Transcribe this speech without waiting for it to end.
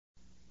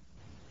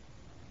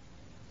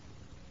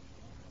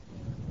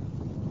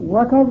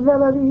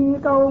ወከዘበ ቢሂ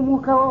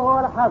ቀውሙከ ወሁወ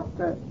አልሐቅ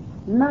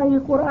እና ይህ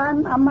ቁርአን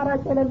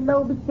አማራጭ የሌለው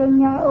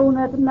ብቸኛ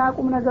እውነትና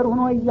ቁም ነገር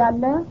ሆኖ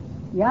እያለ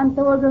ያንተ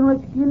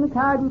ወገኖች ግን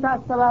ካዱት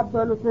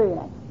አስተባበሉት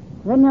ይላል።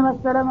 ይህን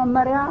የመሰለ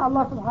መመሪያ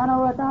አላህ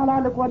Subhanahu Wa Ta'ala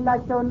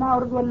ልኮላቸውና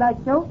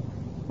አውርዶላቸው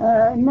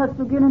እነሱ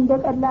ግን እንደ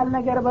ቀላል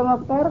ነገር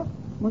በመፍጠር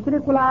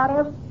ሙሽሪኩል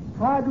አረብ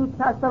ካዱት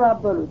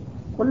አስተባበሉት።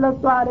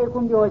 ቁለቱ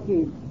አለይኩም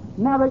ቢወኪል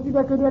እና በዚህ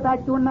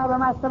በክደታችሁና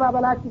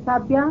በማስተባበላችሁ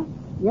ሳቢያ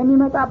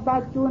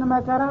የሚመጣባችሁን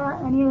መከራ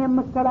እኔ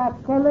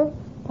የምከላከል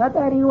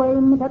ተጠሪ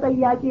ወይም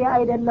ተጠያቂ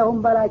አይደለሁም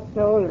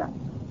በላቸው ይላል።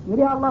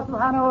 እንግዲህ አላህ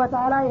Subhanahu Wa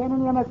Ta'ala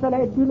ይሄንን የመሰለ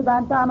እድል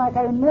በአንተ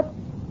አማካይነት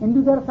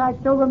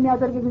እንዲደርሳቸው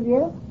በሚያደርግ ጊዜ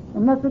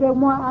እነሱ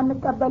ደግሞ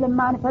አንቀበልም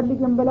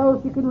አንፈልግም ብለው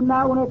ሲክዱና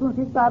እውነቱን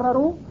ሲጻረሩ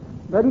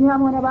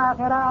በዱንያም ሆነ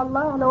በአኺራ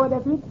አላህ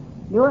ለወደፊት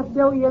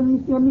ሊወስደው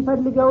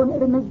የሚፈልገውን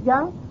እርምጃ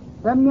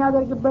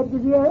በሚያደርግበት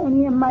ጊዜ እኔ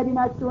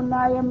የማድናችሁና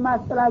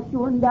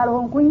የማስጥላችሁ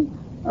እንዳልሆንኩኝ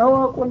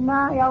እወቁና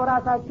ያው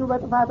ራሳችሁ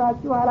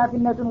በጥፋታችሁ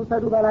ኃላፊነቱን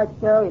ውሰዱ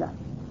በላቸው ይላል።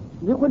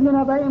 ይኩል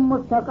ነባይ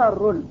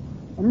ሙስተቀሩን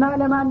እና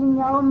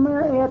ለማንኛውም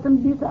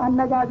የትንቢት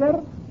አነጋገር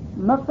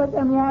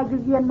መፈጸሚያ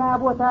ጊዜና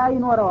ቦታ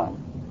ይኖረዋል።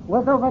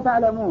 ወሰውፈ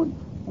ተዕለሙን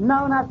እና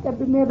አሁን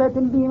አስቀድሜ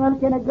በትንቢት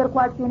መልክ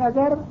የነገርኳችሁ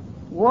ነገር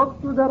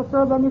ወቅቱ ደርሶ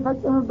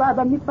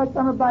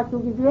በሚፈጸምባችሁ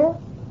ጊዜ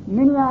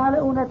ምን ያህል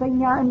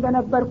እውነተኛ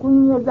እንደነበርኩኝ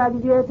የዛ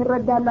ጊዜ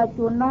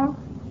ትረዳላችሁና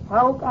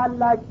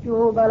ታውቃላችሁ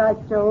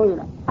በላቸው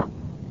ይላል።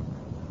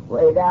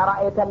 وإذا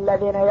رأيت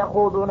الذين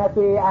يخوضون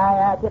في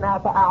آياتنا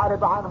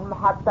فأعرض عنهم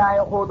حتى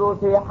يخوضوا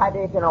في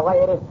حديث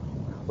غيره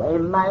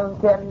وإما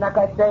ينسينك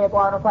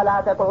الشيطان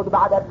فلا تقعد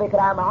بعد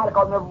الذكرى مع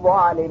القوم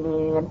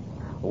الظالمين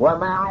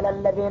وما على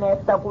الذين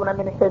يتقون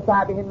من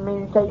حسابهم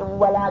من شيء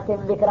ولكن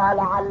ذكرى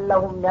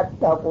لعلهم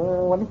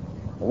يتقون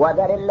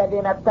وذر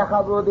الذين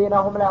اتخذوا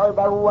دينهم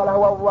لعبا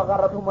ولهوا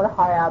وغرتهم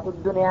الحياة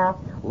الدنيا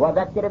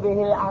وذكر به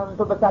أن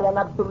تبتل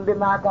نفس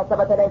بما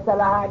كسبت ليس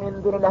لها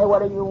من دون الله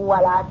ولي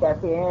ولا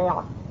شفيع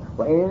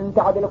وإن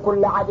تعدل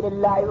كل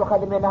عدل لا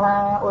يؤخذ منها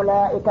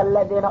أولئك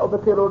الذين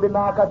أبصروا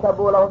بما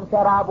كسبوا لهم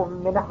شراب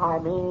من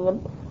حميم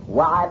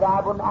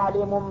وعذاب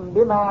أليم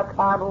بما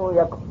كانوا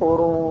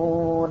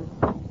يكفرون.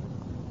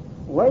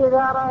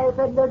 وإذا رأيت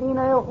الذين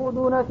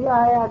يخوضون في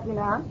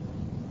آياتنا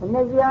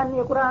እነዚያን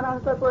የቁርአን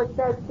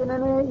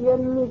አንቀጾቻችንን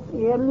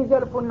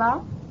የሚዘልፉና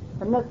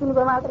እነሱን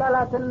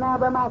በማጥላላትና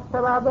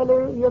በማስተባበል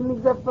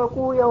የሚዘፈቁ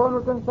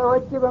የሆኑትን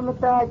ሰዎች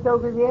በመታያቸው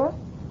ጊዜ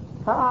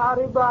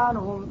ፈአሪض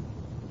عنهم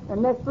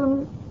እነሱን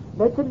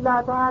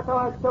በችላታ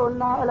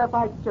ተዋቸውና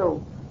እለፋቸው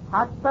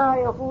ሐታ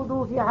የኹዱ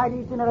في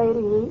حديث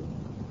غيره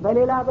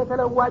በሌላ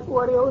በተለዋጭ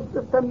ወሬ ውስጥ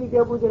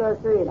እስከሚገቡ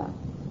ድረስ ይላል።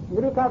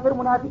 እንግዲህ ካፍር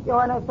ሙናፊቅ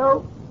የሆነ ሰው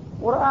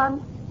ቁርአን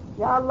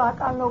የአላህ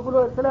ቃል ነው ብሎ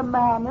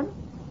ስለማያምን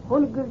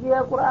ሁሉ ጊዜ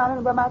ቁርአንን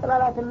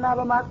በማጥላላትና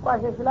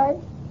በማቋሸሽ ላይ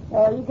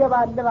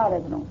ይገባል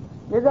ማለት ነው።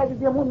 የዛ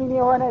ጊዜ ሙእሚን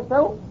የሆነ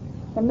ሰው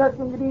እነሱ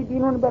እንግዲህ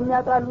ዲኑን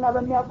በሚያጥላሉና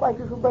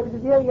በሚያቋሽሹበት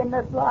ጊዜ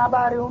የነሱ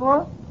አባሪ ሆኖ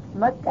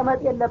መቀመጥ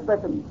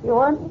የለበትም።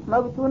 ሲሆን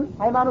መብቱን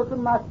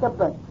ሃይማኖቱን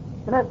ማስከበር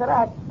ስነ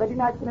ስርዓት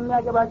በዲናችን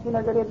የሚያገባችሁ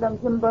ነገር የለም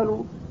ዝም በሉ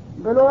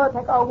ብሎ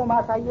ተቃውሞ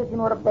ማሳየት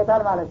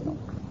ይኖርበታል ማለት ነው።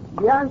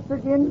 ቢያንስ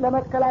ግን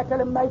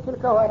ለመከላከል የማይችል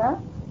ከሆነ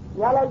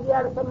ያላየ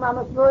ያልሰማ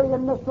መስሎ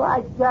የነሱ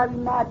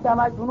አጃቢና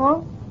አዳማጭ ሆኖ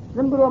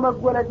ዝም ብሎ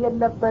መጎለት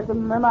የለበትም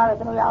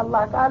ማለት ነው።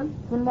 የአላህ ቃል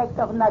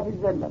ሲነቀፍና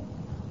ሲዘለፍ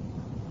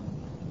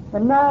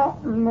እና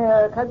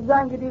ከዛ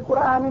እንግዲህ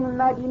ቁርአንን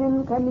እና ዲንን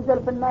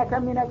ከሚዘልፍና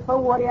ከሚነቅፈው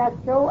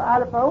ወሬያቸው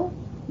አልፈው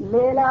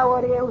ሌላ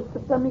ወሬ ውስጥ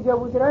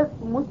እስከሚገቡ ድረስ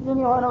ሙስሊም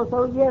የሆነው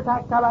ሰውዬ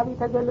አካባቢ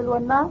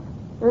ተገልሎና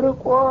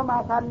ርቆ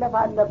ማሳለፍ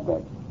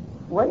አለበት።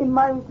 ወኢማ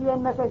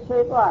ይንሲየነከ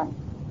ሸይጣን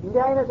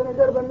እንዲህ አይነት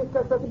ነገር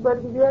በሚከሰትበት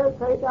ጊዜ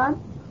ሰይጣን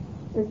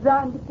እዛ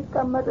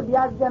እንድትቀመጥ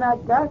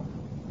ቢያዘናጋት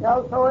ያው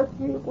ሰዎች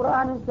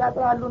ቁርአንን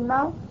ሲያጥላሉና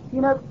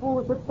ሲነቅፉ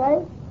ስታይ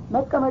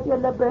መቀመጥ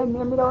የለብህም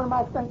የሚለውን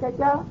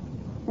ማስጠንቀቂያ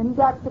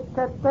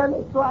እንዳትከተል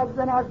እሱ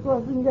አዘናግቶ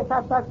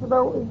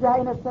እንደሳታስበው እዚህ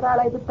አይነት ስራ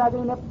ላይ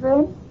ብታገኝ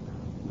ነፍስህን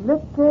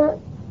ልክ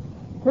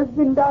ትዝ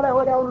እንዳለ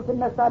ወዲያውኑ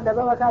ትነሳለህ።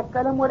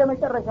 በመካከልም ወደ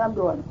መጨረሻም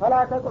ቢሆን ፈላ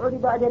ተቅዑድ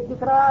ባዕደ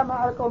ዚክራ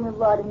መዐል ቀውሚ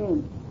ዛሊሚን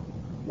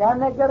ያን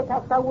ነገር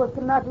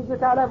ካስታወስክና ትዝ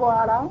ካለ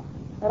በኋላ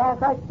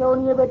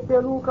ራሳቸውን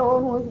የበደሉ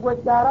ከሆኑ ህዝቦች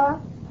ጋራ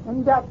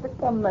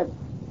እንዳትቀመጥ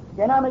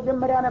ገና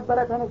መጀመሪያ ነበረ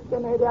ተነስቼ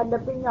መሄድ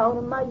ያለብኝ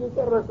አሁንማ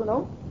እየጨረሱ ነው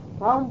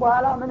አሁን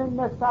በኋላ ምን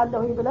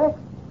እነሳለሁ ብለህ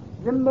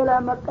ዝም ብለህ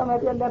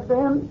መቀመጥ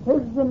የለብህም።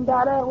 ትዝ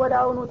እንዳለ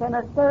ወዲያውኑ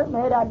ተነስተህ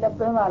መሄድ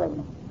አለብህ ማለት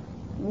ነው።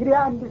 እንግዲህ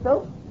አንድ ሰው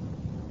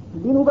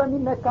ዲኑ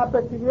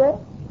በሚነካበት ጊዜ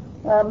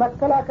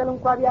መከላከል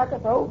እንኳን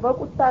ቢያቅተው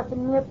በቁጣ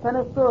ስሜት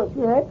ተነስቶ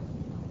ሲሄድ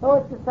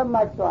ሰዎች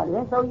ይሰማቸዋል።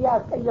 ይህን ሰውዬ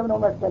አስቀየም ነው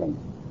መሰለኝ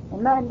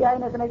እና እንዲህ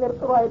አይነት ነገር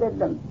ጥሩ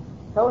አይደለም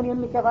ሰውን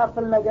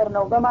የሚከፋፍል ነገር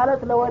ነው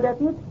በማለት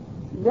ለወደፊት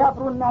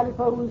ሊያፍሩና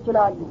ሊፈሩ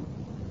ይችላሉ።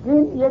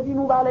 ግን የዲኑ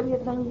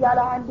ባለቤት ነኝ እያለ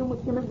አንድ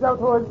ሙስሊም እዛው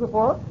ተወዝፎ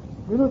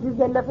ዲኑ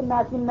ሲዘለፍና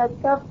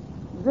ሲነቀፍ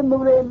ዝም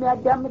ብሎ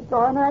የሚያዳምጥ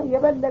ከሆነ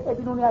የበለጠ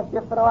ዲኑን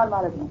ያስደፍረዋል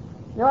ማለት ነው።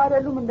 ያው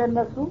አይደሉም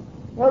እንደነሱ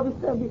ያው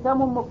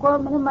ቢሰሙም እኮ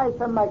ምንም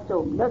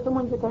አይሰማቸውም ለስሙ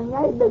እንጂ ተኛ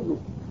ይለዩ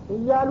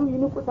እያሉ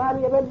ይንቁታል።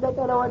 የበለጠ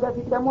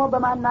ለወደፊት ደግሞ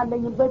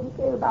በማናለኝበት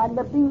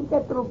አለብኝ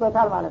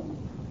ይቀጥሉበታል ማለት ነው።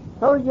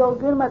 ሰውየው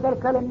ግን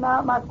መከልከልና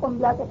ማስቆም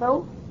ቢያቅተው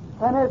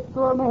ተነስቶ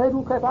መሄዱ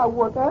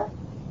ከታወቀ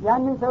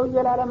ያንን ሰውዬ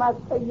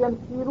ላለማስቀየም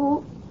ሲሉ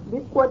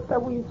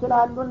ሊቆጠቡ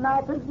ይችላሉና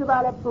ትዝ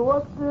ባለብህ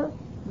ወቅት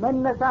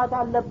መነሳት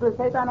አለብህ።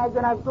 ሰይጣን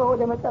አዘናግቶ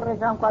ወደ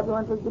መጨረሻ እንኳን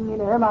ቢሆን ትዝ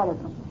የሚልህ ማለት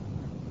ነው።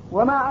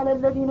 ወማ አለ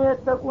الذين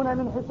يتقون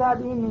من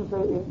حسابهم من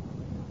شيء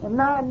እና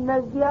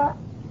እነዚያ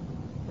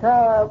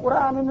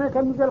ከቁርአንን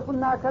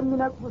ከሚዘልፉና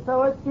ከሚነቅፉ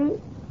ሰዎች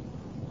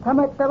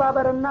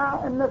ከመተባበርና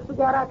እነሱ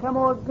ጋር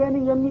ከመወገን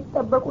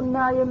የሚጠበቁና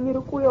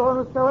የሚርቁ የሆኑ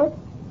ሰዎች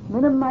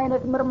ምንም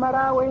አይነት ምርመራ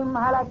ወይም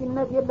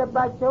ኃላፊነት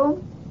የለባቸውም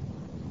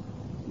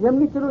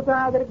የሚችሉትን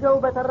አድርገው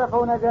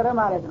በተረፈው ነገር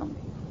ማለት ነው።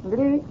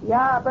 እንግዲህ ያ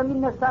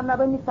በሚነሳና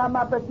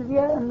በሚታማበት ጊዜ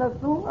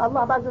እነሱ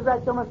አላህ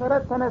ባዘዛቸው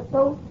መሰረት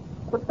ተነስተው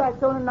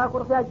ቁጣቸውንና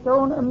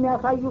ኩርፊያቸውን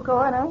የሚያሳዩ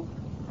ከሆነ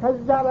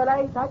ከዛ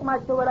በላይ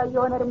ታቅማቸው በላይ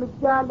የሆነ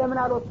እርምጃ ለምን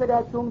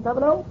አልወሰዳችሁም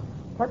ተብለው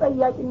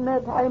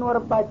ተጠያቂነት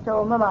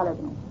አይኖርባቸውም ማለት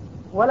ነው።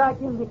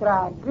 ወላኪን ዚክራ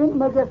ግን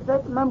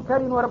መገሰጥ መምከር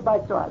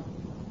ይኖርባቸዋል።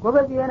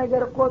 ጎበዝ ይሄ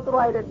ነገር እኮ ጥሩ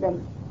አይደለም፣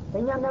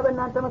 እኛና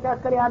በእናንተ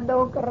መካከል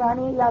ያለውን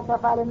ቅራኔ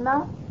ያሰፋልና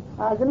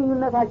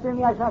ግንኙነታችንን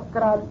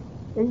ያሻክራል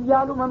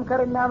እያሉ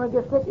መምከርና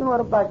መገሰጥ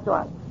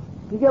ይኖርባቸዋል።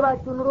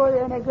 ቢገባችሁ ኑሮ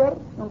ይሄ ነገር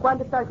እንኳን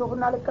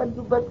ልታሾፉና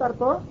ልትቀልዱበት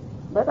ቀርቶ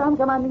በጣም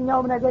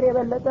ከማንኛውም ነገር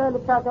የበለጠ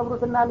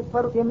ልታከብሩትና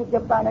ልትፈሩት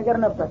የሚገባ ነገር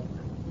ነበር።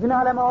 ግን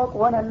አለማወቅ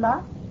ሆነና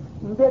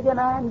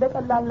እንደገና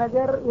እንደቀላል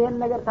ነገር ይሄን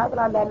ነገር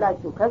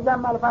ታጥላላላችሁ።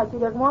 ከዛም አልፋችሁ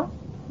ደግሞ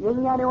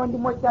የእኛን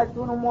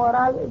የወንድሞቻችሁን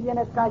ሞራል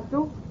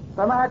እየነካችሁ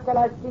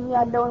በማዕከላችን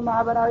ያለውን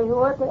ማህበራዊ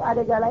ህይወት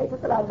አደጋ ላይ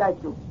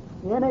ትጥላላችሁ።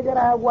 ይሄ ነገር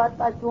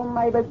አያዋጣችሁም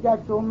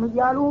አይበጃችሁም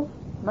እያሉ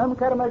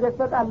መምከር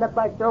መገሰጥ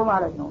አለባቸው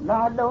ማለት ነው።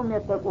 ለአለሁም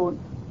የተቁን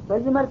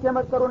በዚህ መልክ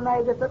የመከሩና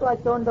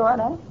የገሰጧቸው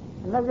እንደሆነ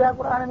እነዚያ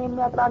ቁርአንን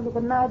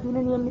የሚያጥላሉትና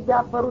ዲንን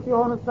የሚዳፈሩት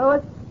የሆኑት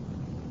ሰዎች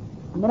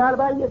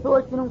ምናልባት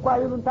የሰዎችን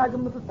እንኳን ይሉንታ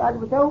ግምት ውስጥ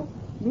አግብተው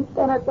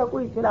ሊጠነቀቁ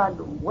ይችላሉ።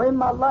 ወይም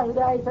አላህ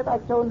ሂዳያ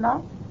ይሰጣቸውና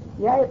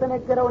ያ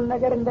የተነገረውን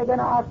ነገር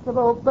እንደገና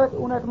አስበውበት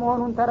እውነት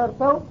መሆኑን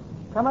ተረድተው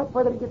ከመጥፎ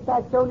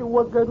ድርጊታቸው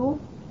ሊወገዱ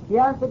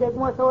ቢያንስ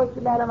ደግሞ ሰዎች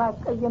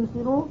ላለማስቀየም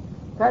ሲሉ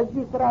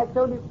ከዚህ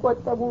ስራቸው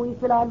ሊቆጠቡ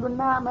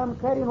ይችላሉና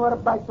መምከር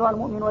ይኖርባቸዋል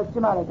ሙእሚኖች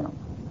ማለት ነው።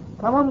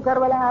 ከመምከር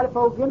በላይ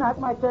አልፈው ግን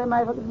አቅማቸው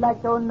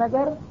የማይፈቅድላቸውን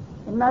ነገር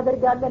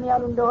እናደርጋለን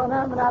ያሉ እንደሆነ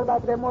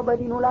ምናልባት ደግሞ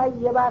በዲኑ ላይ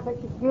የባሰ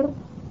ችግር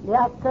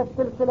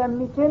ሊያስከትል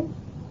ስለሚችል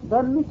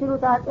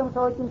በሚችሉት አቅም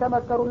ሰዎችን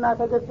ተመከሩና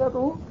ተገሰጡ።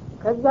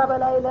 ከዛ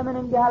በላይ ለምን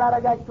እንዲህ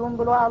አላረጋችሁም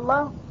ብሎ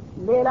አላህ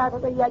ሌላ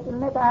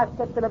ተጠያቂነት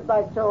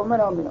አያስከትልባቸውም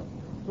ነው የሚለው።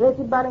 ይህ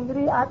ሲባል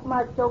እንግዲህ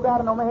አቅማቸው ጋር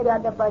ነው መሄድ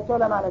ያለባቸው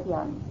ለማለት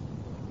ያህል።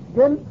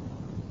 ግን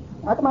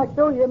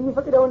አቅማቸው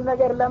የሚፈቅደውን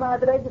ነገር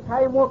ለማድረግ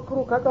ሳይሞክሩ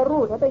ከቀሩ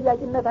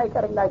ተጠያቂነት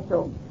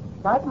አይቀርላቸውም።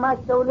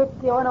 በአቅማቸው ልክ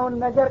የሆነውን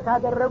ነገር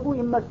ካደረጉ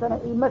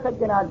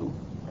ይመሰገናሉ።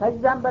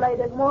 ከዛም በላይ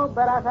ደግሞ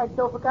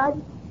በራሳቸው ፍቃድ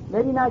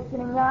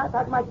ለዲናችን እኛ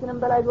ታቅማችንን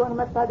በላይ ቢሆን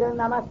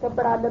መታገልና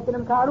ማስከበር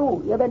አለብንም ካሉ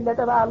የበለጠ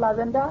በአላህ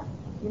ዘንዳ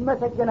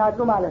ይመሰገናሉ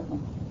ማለት ነው።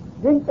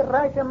 ግን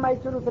ጭራሽ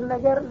የማይችሉትን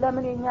ነገር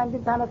ለምን የኛ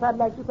እንድን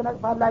ታነሳላችሁ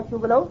ትነቅፋላችሁ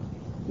ብለው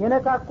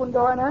የነካኩ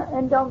እንደሆነ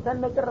እንዲያውም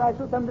ተነጭራሹ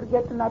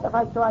ተምድርገት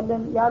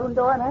እናጠፋቸዋለን ያሉ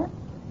እንደሆነ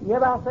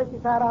የባሰ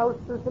ኪሳራ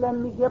ውስጥ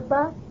ስለሚገባ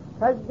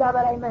ከዛ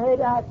በላይ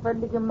መሄድ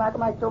አያስፈልግም።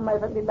 አቅማቸው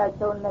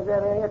የማይፈቅድላቸውን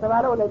ነገር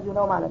የተባለው ለዚህ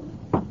ነው ማለት ነው።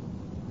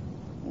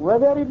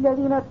 ወዘር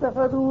الذين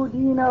اتخذوا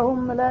دينهم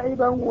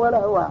لعبا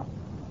ولهوا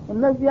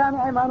እነዚያን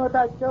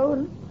ሃይማኖታቸውን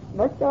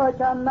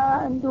መጫወቻና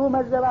እንዲሁ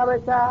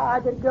መዘባበቻ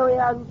አድርገው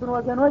የያዙትን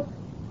ወገኖች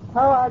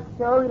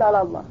ተዋቸው ይላል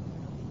አላህ።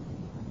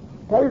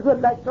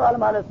 ተይዞላቸዋል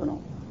ማለት ነው።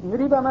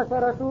 እንግዲህ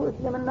በመሰረቱ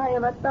እስልምና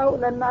የመጣው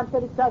ለእናንተ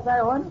ብቻ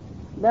ሳይሆን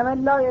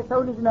ለመላው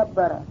የሰው ልጅ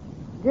ነበረ።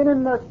 ግን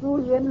እነሱ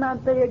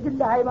የእናንተ የግል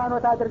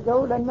ሃይማኖት አድርገው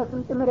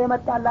ለእነሱም ጭምር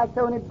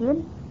የመጣላቸውን እድል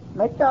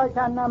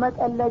መጫወቻና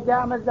መቀለጃ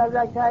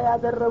መዛዛቻ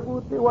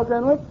ያደረጉት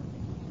ወገኖች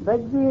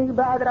በዚህ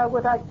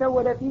በአድራጎታቸው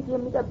ወደፊት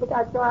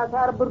የሚጠብቃቸው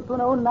አሳር ብርቱ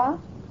ነውና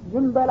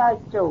ዝም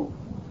በላቸው።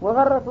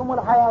 ወገረቱሙል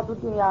ሐያቱ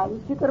ዱንያ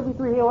ይህች ቅርቢቱ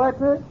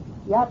ህይወት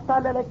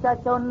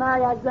ያታለለቻቸውና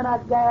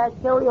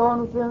ያዘናጋያቸው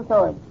የሆኑትን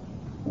ሰዎች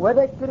ወደ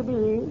ክርቢ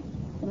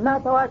እና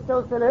ተዋቸው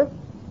ስልህ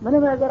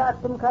ምንም ነገር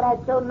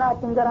አትምከራቸውና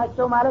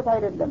አትንገራቸው ማለት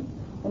አይደለም።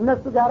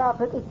 እነሱ ጋር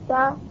ፍጥጫ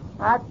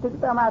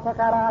አትግጠማ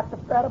ተካራ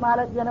አትፍጠር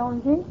ማለት ነው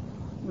እንጂ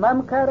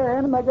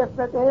መምከርህን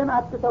መገሰጥህን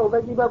አትተው።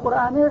 በዚህ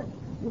በቁርአንህ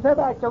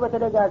ይሰጣቸው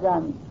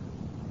በተደጋጋሚ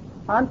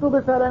አንቱ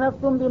ብሰለ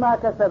ነፍሱም ቢማ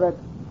ከሰበት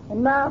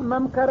እና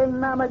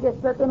መምከርና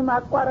መገሰጥን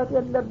ማቋረጥ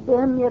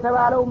የለብህም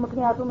የተባለው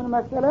ምክንያቱ ምን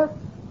መሰለህ?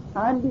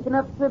 አንዲት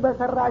ነፍስ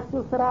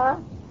በሰራችው ስራ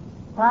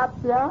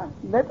ታጥያ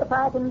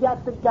ለጥፋት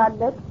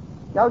እንዲያትጋለጥ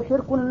ያው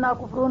ሽርኩንና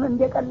ኩፍሩን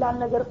እንደቀላል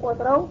ነገር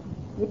ቆጥረው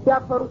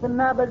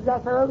ይዳፈሩትና በዛ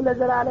ሰበብ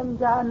ለዘላለም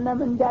ጀሃነም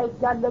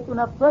እንዳይጋለጡ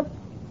ነፍሶች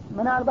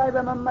ምናልባት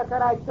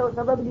በመመከራቸው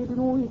ሰበብ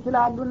ሊድኑ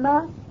ይችላሉና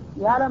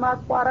ያለ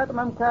ማቋረጥ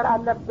መምከር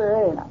አለብህ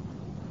ይላል።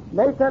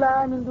 ለይሰ ለሃ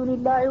ሚን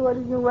ዱኒላሂ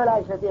ወልይ ወላ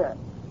ሸፊዕ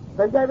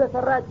በዛ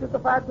በሰራችው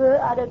ጥፋት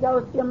አደጋ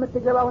ውስጥ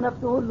የምትገባው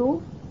ነፍስ ሁሉ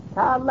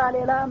ከአላህ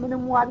ሌላ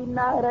ምንም ዋቢና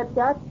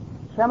ረዳት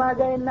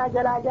ሸማጋይና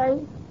ገላጋይ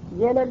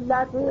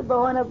የሌላት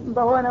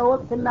በሆነ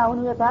ወቅትና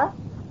ሁኔታ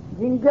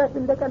ድንገት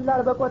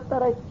እንደቀላል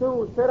በቆጠረችው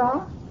ስራ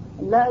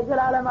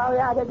ለዘላለማዊ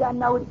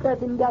አደጋና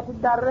ውድቀት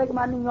እንዳትዳረግ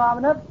ማንኛውም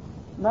ነፍስ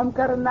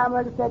መምከርና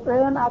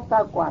መግሰጽህን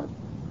አታቋል።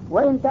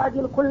 ወይን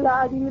ታጅል ኩል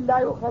አዲል ላ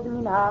ዩኸድ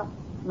ሚንሃ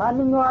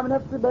ማንኛውም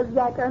ነፍስ በዛ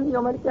ቀን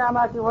የውመል ቂያማ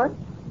ሲሆን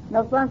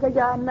ነፍሷን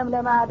ከጀሃነም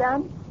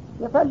ለማዳን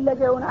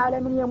የፈለገውን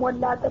ዓለምን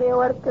የሞላ ጥሬ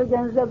ወርቅ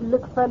ገንዘብ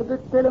ልክፈል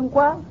ብትል እንኳ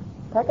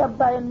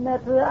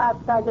ተቀባይነት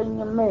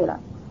አታገኝም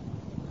ይላል።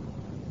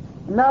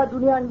 እና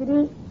ዱንያ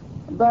እንግዲህ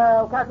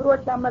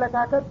በካፊሮች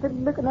አመለካከት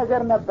ትልቅ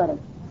ነገር ነበረ።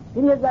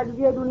 ግን የዛ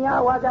ጊዜ ዱንያ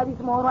ዋጋ ቢስ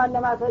መሆኗን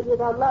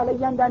ለማሳየት አላህ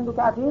ለእያንዳንዱ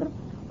ካፊር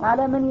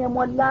ዓለምን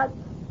የሞላ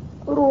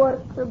ጥሩ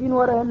ወርቅ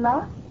ቢኖርህና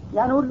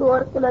ያን ሁሉ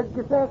ወርቅ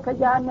ለግሰህ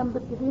ከጀሃነም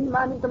ብትድን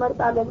ማንን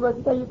ትመርጣለህ ብሎ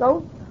ሲጠይቀው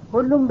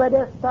ሁሉም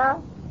በደስታ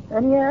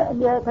እኔ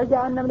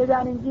ከጀሃነም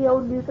ልዳን እንጂ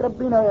የሁሉ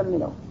ይቅርብኝ ነው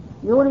የሚለው።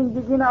 ይሁን እንጂ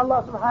ግን አላህ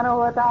Subhanahu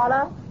Wa Ta'ala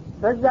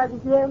በዛ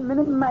ጊዜ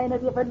ምንም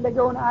አይነት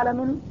የፈለገውን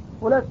ዓለምን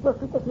ሁለት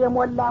ሶስት እጥፍ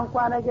የሞላ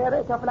እንኳን ነገር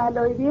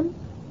እከፍላለሁ ቢል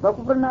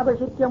በኩፍርና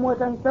በሽርክ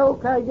የሞተን ሰው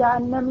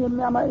ከጀሃነም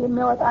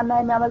የሚያወጣና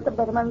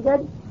የሚያመልጥበት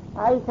መንገድ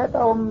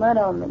አይሰጠውም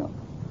ነው የሚለው።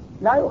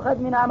 ላ ዩኸድ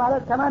ሚና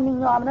ማለት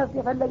ከማንኛውም ነፍስ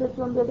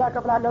የፈለገችውን ቤዛ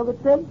ከፍላለሁ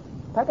ብትል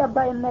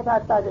ተቀባይነት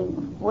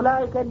አታገኝም።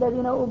 ኡላኢከ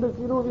الذين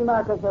ኡብሲሩ ቢማ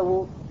ከሰቡ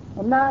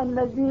እና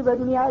እነዚህ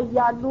በዱንያ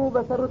እያሉ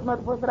በሰሩት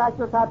መጥፎ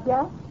ስራቸው ሳቢያ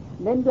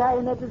ለእንዲህ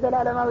አይነት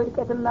ዘላለማዊ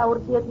ውድቀትና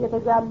ውርደት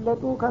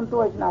የተጋለጡ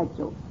ከንቶች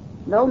ናቸው።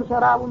 ለሁም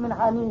ሸራቡ ምን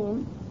ሐሚም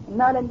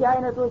እና ለእንዲህ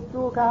አይነቶቹ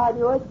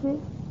ከሃዲዎች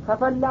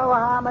ከፈላ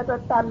ውሃ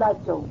መጠጥ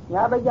አላቸው።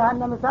 ያ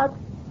በጀሃነም እሳት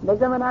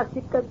ለዘመናት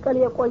ሲቀቀል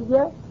የቆየ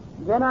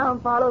ገና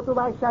እንፋሎቱ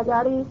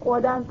ባሻጋሪ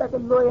ቆዳን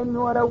ጠቅሎ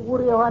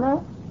የሚወረውር የሆነ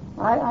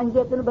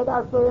አንጀትን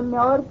በጣሶ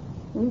የሚያወርድ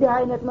እንዲህ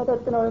አይነት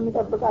መጠጥ ነው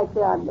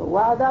የሚጠብቃቸው ያለው።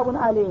 ወአዛቡን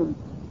አሊም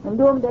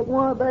እንዲሁም ደግሞ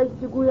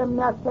በእጅጉ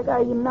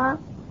የሚያሰቃይና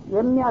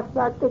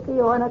የሚያሳቅቅ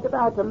የሆነ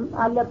ቅጣትም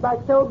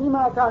አለባቸው።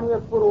 ቢማካኑ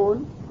የክፍሩን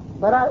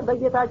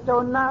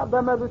በጌታቸውና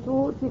በመብቱ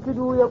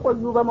ሲክዱ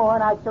የቆዩ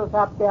በመሆናቸው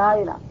ሳቢያ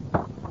ይላል።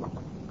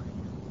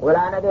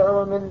 ولا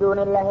ندعو من دون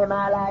الله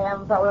ما لا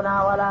ينفعنا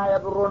ولا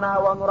يضرنا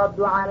ونرد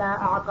على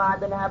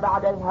أعقابنا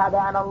بعد إذ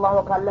هدانا الله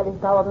كالذي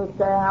استهوته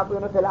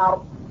الشياطين في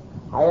الأرض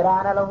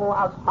حيران له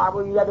أصحاب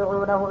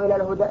يدعونه إلى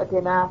الهدى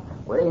ائتنا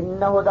قل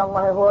إن هدى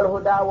الله هو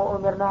الهدى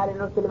وأمرنا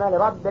لنسلم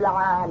لرب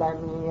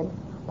العالمين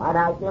وأن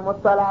أقيموا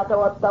الصلاة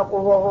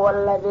واتقوه وهو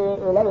الذي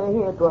إليه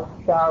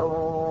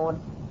تحشرون.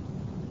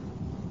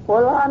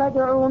 ولا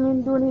ندعو من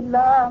دون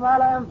الله ما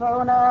لا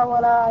ينفعنا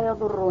ولا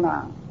يضرنا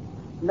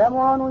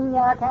ለመሆኑ እኛ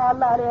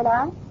ከአላህ ሌላ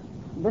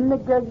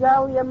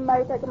ብንገዛው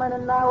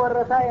የማይጠቅመንና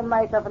ወረታ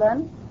የማይከፍለን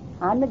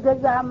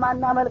አንገዛህም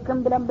አናመልክም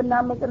ብለን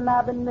ብናምጽና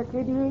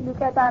ብንክድ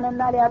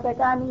ሊቀጣንና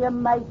ሊያጠቃን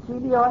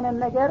የማይችል የሆነ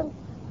ነገር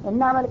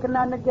እናመልክና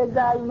እንገዛ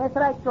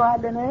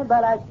ይመስላችኋልን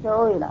በላቸው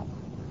ይላል።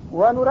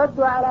 ወኑረዱ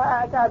አላ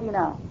አዕቃቢና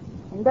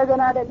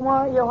እንደገና ደግሞ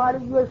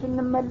የኋልዮሽ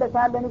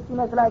እንመለሳለን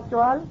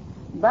ይመስላችኋል።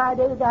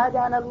 ባዕደ ኢዝ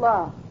ሀዳነ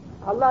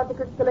አላህ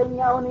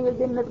ትክክለኛውን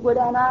የጀነት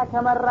ጎዳና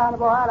ከመራን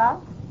በኋላ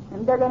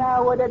እንደገና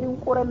ወደ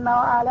ድንቁርናው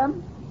ዓለም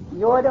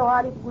የወደ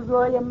ኋሊት ጉዞ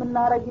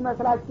የምናረግ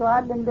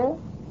ይመስላችኋል እንደ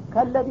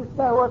ከለዲ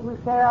ሰወት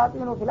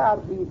ሸያጢኑ ፊል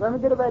አርዲ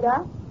በምድር በዳ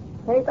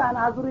ሰይጣን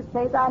አዙሪት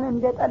ሰይጣን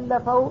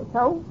እንደጠለፈው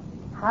ሰው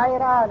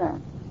ሀይራነ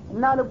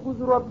እና ልቡ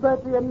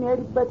ዙሮበት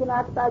የሚሄድበትን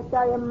አቅጣጫ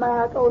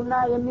የማያውቀውና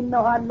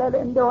የሚነዋለል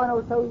እንደሆነው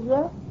ሰውዬ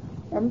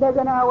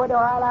እንደገና ወደ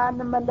ኋላ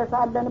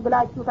እንመለሳለን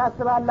ብላችሁ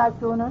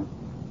ታስባላችሁን?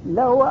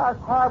 ለሁ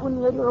አስሐቡን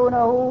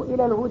የድዑነሁ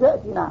ኢለል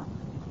ሁደቲና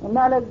እና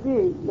ለዚህ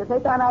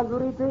የሰይጣን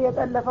አዙሪት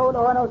የጠለፈው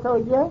ለሆነው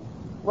ሰውዬ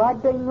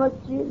ጓደኞች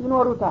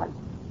ይኖሩታል።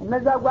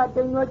 እነዛ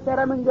ጓደኞች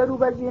ኧረ መንገዱ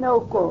በዚህ ነው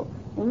እኮ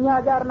እኛ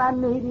ጋር ና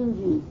እንሂድ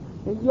እንጂ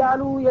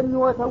እያሉ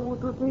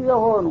የሚወተውቱት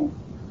የሆኑ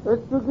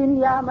እሱ ግን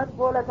ያ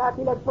መጥፎ ለካት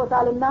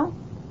ይለቅሶታልና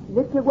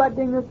ልክ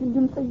ጓደኞችን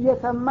ድምፅ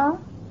እየሰማ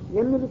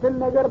የሚሉትን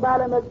ነገር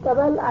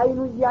ባለመቀበል አይኑ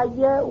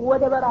እያየ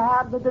ወደ በረሃ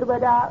ምድር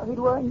በዳ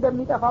ሂዶ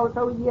እንደሚጠፋው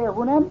ሰውዬ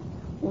ሁነን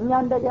እኛ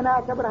እንደገና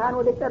ከብርሃን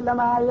ወደ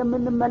ጨለማ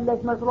የምንመለስ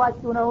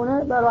መስሏችሁ ነውን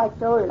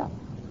በሏቸው ይላል።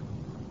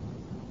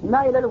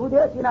 እና ኢለል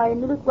ሁደቲና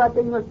የሚሉት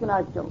ጓደኞቹ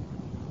ናቸው።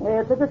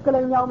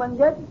 ትክክለኛው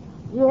መንገድ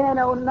ይሄ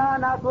ነውና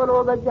ና ቶሎ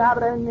በዚህ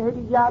አብረን እንሂድ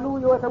እያሉ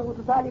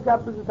ይወተውቱታል፣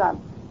 ይጋብዙታል።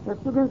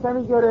 እሱ ግን ሰሚ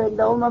ጆሮ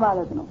የለውም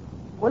ማለት ነው።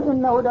 ቁል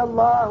ኢነ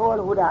ሁደላህ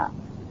ሁወል ሁዳ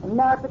እና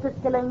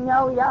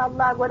ትክክለኛው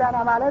የአላህ ጎዳና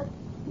ማለት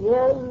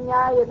የእኛ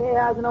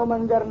የተያዝነው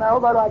መንገድ ነው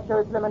በሏቸው፣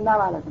 እስልምና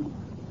ማለት ነው።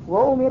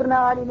 ወኡሚርና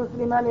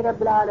ሊኑስሊመ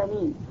ሊረብል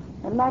ዓለሚን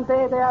እናንተ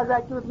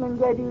የተያዛችሁት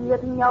መንገድ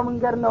የትኛው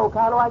መንገድ ነው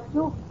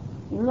ካሏችሁ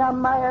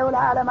እኛማ ይኸው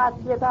ለዓለማት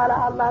ጌታ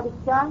ለአላህ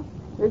ብቻ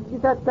እጅ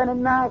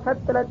ሰተንና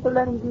ቀጥለጥ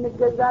ብለን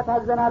እንድንገዛ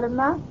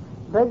ታዘናልና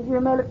በዚህ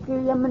መልክ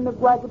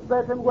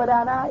የምንጓዝበትን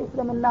ጎዳና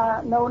እስልምና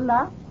ነውና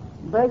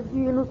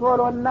በዚህ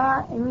ኑቶሎና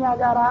እኛ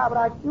ጋር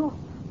አብራችሁ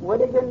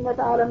ወደ ጀነት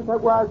ዓለም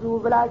ተጓዙ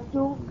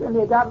ብላችሁ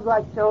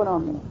ጋብዟቸው ነው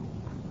የሚለው።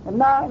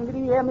 እና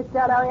እንግዲህ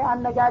የምሳሌያዊ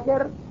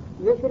አነጋገር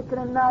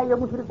የሽርክንና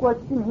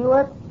የሙሽሪኮችን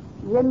ህይወት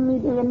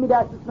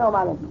የሚዳስስ ነው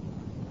ማለት ነው።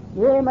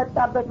 ይሄ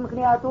የመጣበት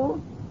ምክንያቱ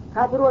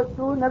ካፊሮቹ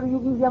ነብዩ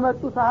ጊዜ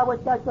መጡ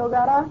ሰሃቦቻቸው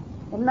ጋራ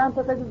እናንተ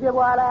ከጊዜ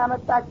በኋላ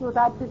ያመጣችሁት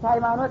አዲስ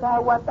ሃይማኖት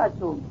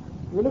አያዋጣችሁም፣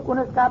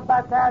 ይልቁንስ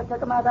ከአባት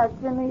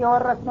ከቅማታችን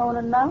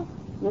የወረስነውንና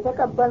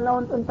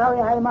የተቀበልነውን ጥንታዊ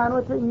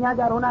ሃይማኖት እኛ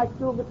ጋር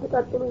ሆናችሁ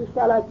ብትቀጥሉ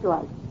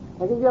ይሻላችኋል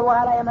ከጊዜ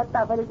በኋላ የመጣ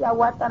ፈልጭ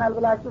ያዋጣናል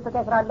ብላችሁ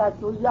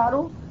ተከፍራላችሁ እያሉ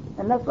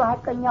እነሱ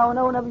ሐቀኛ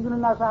ሆነው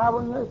ነብዩንና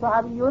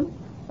ሷሃቢዩን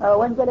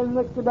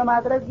ወንጀለኞች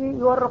በማድረግ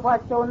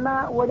ይወርፏቸውና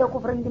ወደ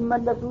ኩፍር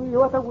እንዲመለሱ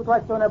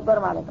ይወተውቷቸው ነበር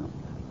ማለት ነው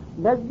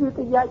ለዚህ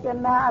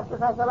ጥያቄና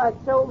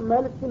አስተሳሰባቸው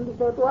መልስ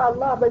እንዲሰጡ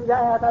አላህ በዛ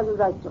አያት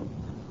አዘዛቸው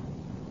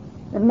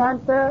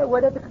እናንተ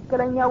ወደ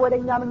ትክክለኛ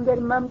ወደኛ መንገድ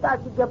መምጣት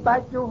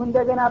ሲገባችሁ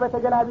እንደገና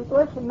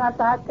በተገላቢጦሽ እናንተ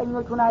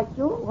ሐቀኞች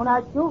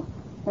ሁናችሁ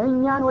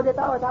እኛን ወደ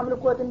ጣዖት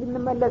አምልኮት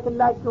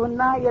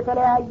እንድንመለስላችሁና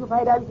የተለያዩ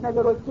ፋይዳቢስ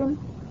ነገሮችን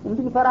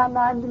እንድንፈራና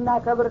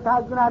እንድናከብር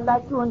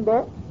ታዙናላችሁ እንደ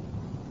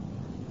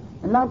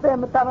እናንተ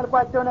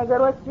የምታመልኳቸው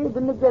ነገሮች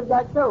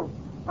ብንገዛቸው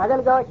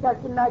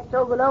አገልጋዮቻችን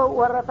ናቸው ብለው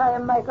ወረታ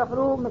የማይከፍሉ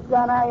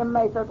ምስጋና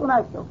የማይሰጡ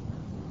ናቸው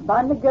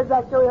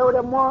ባንገዛቸው ይኸው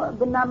ደግሞ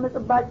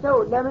ብናምጽባቸው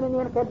ለምን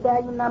እኔን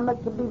ከዳይና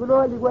መጥብይ ብሎ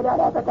ሊጎዳ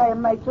ሊያጠቃ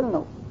የማይችል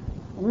ነው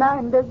እና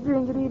እንደዚህ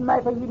እንግዲህ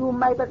የማይፈይዱ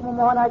የማይጠቅሙ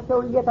መሆናቸው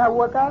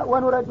እየታወቀ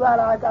ወኑረዱ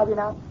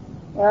አላቃቢና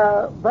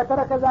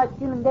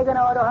በተረከዛችን እንደገና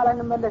ወደ ኋላ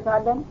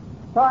እንመለሳለን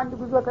ሰው አንድ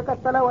ጉዞ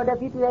ከቀጠለ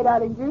ወደፊት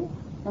ይሄዳል እንጂ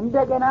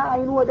እንደገና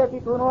አይኑ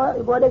ወደፊት ሆኖ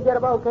ወደ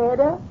ጀርባው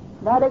ከሄደ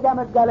ለአደጋ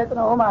መጋለጥ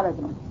ነው ማለት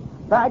ነው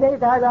ባዕደ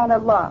ኢትሃዛን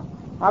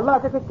አላህ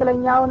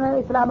ትክክለኛውን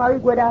እስላማዊ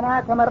ጎዳና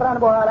ከመራን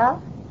በኋላ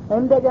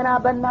እንደገና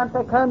በእናንተ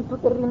ከንቱ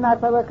ጥሪና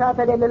ሰበካ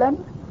ተደልለን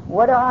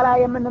ወደ ኋላ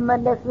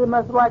የምንመለስ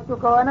መስሏችሁ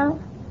ከሆነ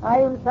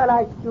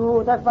አይምሰላችሁ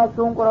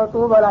ተስፋችሁን ቁረጡ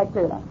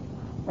በላቸው ይላል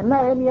እና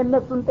ይህን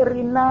የእነሱን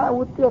ጥሪና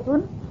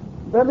ውጤቱን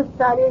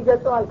በምሳሌ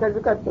ይገልጸዋል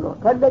ከዚህ ቀጥሎ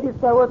ከለዲ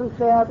ሰወቱ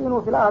ሸያጢኑ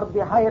ፊል አርድ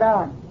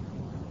ሐይራን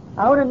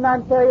አሁን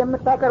እናንተ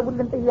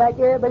የምታቀርቡልን ጥያቄ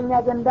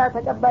በእኛ ዘንዳ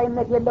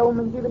ተቀባይነት የለውም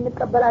እንጂ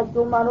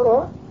ብንቀበላችሁም አኑሮ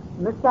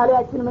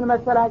ምሳሌያችን ምን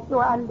መሰላችሁ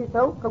አንድ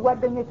ሰው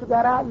ከጓደኞቹ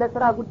ጋር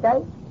ለስራ ጉዳይ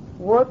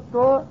ወጥቶ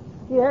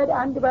ሲሄድ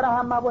አንድ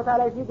በረሃማ ቦታ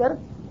ላይ ሲደርስ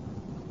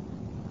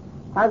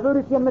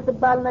አዙሪት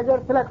የምትባል ነገር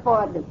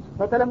ትለክፈዋለች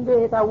በተለምዶ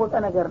የታወቀ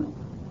ነገር ነው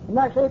እና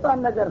ሸይጣን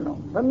ነገር ነው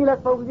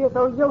በሚለክፈው ጊዜ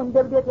ሰውየው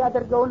እንደብዴት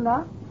ያደርገውና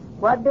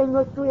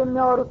ጓደኞቹ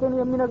የሚያወሩትን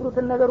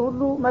የሚነግሩትን ነገር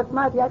ሁሉ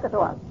መስማት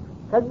ያቅተዋል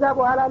ከዛ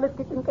በኋላ ልክ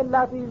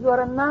ጭንቅላቱ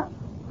ይዞርና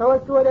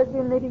ሰዎቹ ወደዚህ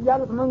እንሂድ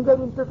እያሉት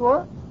መንገዱን ትቶ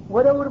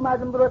ወደ ውድማ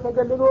ዝም ብሎ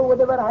ተገልሎ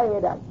ወደ በረሃ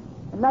ይሄዳል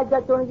እና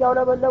እጃቸውን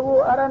እያውለበለቡ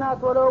አረና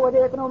ቶሎ ወደ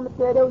የት ነው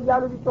የምትሄደው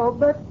እያሉ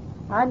ቢጮሁበት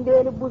አንድ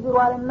ልቡ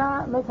ዝሯልና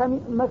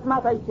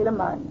መስማት አይችልም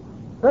ማለት ነው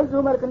በዚሁ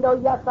መልክ እንደው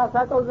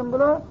እያሳሳቀው ዝም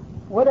ብሎ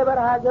ወደ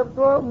በረሃ ገብቶ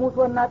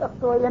ሙቶና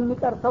ጠፍቶ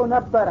የሚቀር ሰው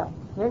ነበረ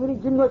እንግዲህ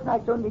ጅኖች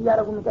ናቸው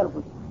እንዲያረጉ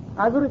የሚጠልፉት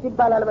አዙሪት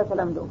ይባላል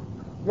በተለምዶ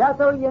ያ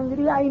ሰውዬ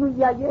እንግዲህ አይኑ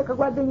እያየ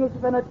ከጓደኞቹ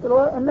ተነጥሎ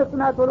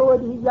እነሱና ቶሎ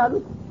ወዲህ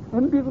እያሉት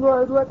እንቢ ብሎ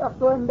ሄዶ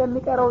ጠፍቶ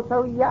እንደሚቀረው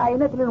ሰውዬ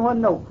አይነት ልንሆን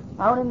ነው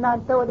አሁን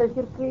እናንተ ወደ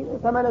ሽርክ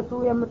ተመለሱ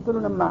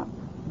የምትሉንማ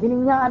ግን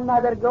እኛ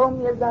አናደርገውም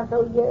የዛን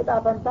ሰውዬ እጣ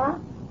ፈንታ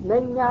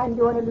ለእኛ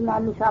እንዲሆንልን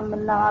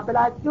አንሻምና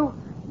ብላችሁ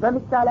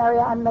በምሳሌያዊ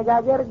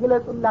አነጋገር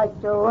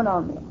ግለጹላቸው ነው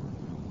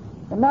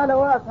እና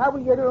ለው አስሀቡ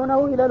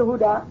እየድዑነው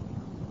ኢለልሁዳ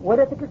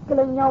ወደ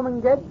ትክክለኛው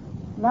መንገድ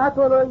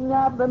ናቶሎ እኛ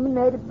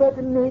በምንሄድበት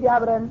እንሂድ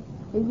አብረን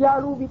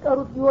እያሉ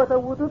ቢቀሩት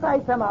ቢወተውቱት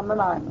አይሰማም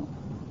ማለት ነው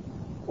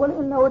ቁል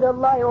እነ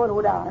ሁደላህ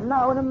ወልሁዳ እና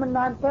አሁንም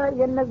እናንተ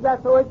የነዛ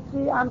ሰዎች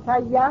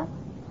አምሳያ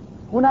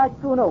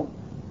ሁናችሁ ነው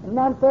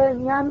እናንተ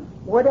እኛን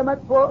ወደ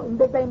መጥፎ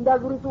እንደዛ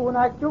እንዳዙሪቱ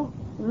ሁናችሁ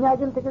እኛ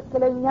ግን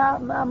ትክክለኛ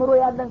አእምሮ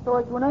ያለን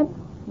ሰዎች ሆነን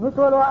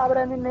ንቶሎ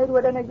አብረን እንሄድ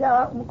ወደ ነጃ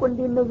ሙቁንዲ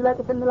እንዝለቅ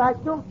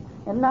ስንላችሁ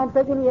እናንተ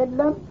ግን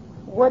የለም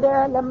ወደ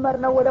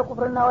ለመርነው ወደ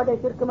ኩፍርና ወደ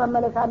ሽርክ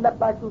መመለስ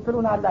አለባችሁ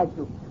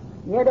ትሉናላችሁ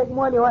ይሄ ደግሞ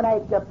ሊሆን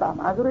አይገባም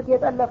አዙሪት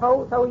የጠለፈው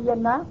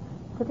ሰውዬና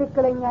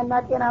ትክክለኛና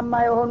ጤናማ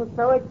የሆኑት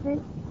ሰዎች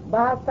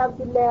በሀሳብ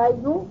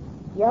ሲለያዩ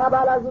ያ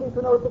ባላዙሪቱ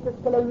ነው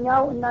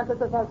ትክክለኛው እናንተ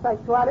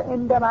ተሳሳችኋል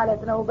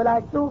እንደማለት ነው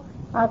ብላችሁ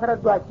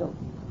አስረዷቸው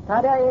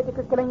ታዲያ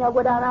የትክክለኛ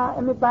ጎዳና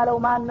የሚባለው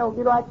ማን ነው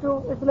ቢሏችሁ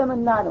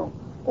እስልምና ነው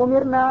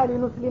ኡሚርና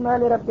ሊኑስሊመ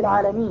ሊረቢል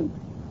ዓለሚን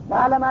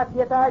ለዓለማት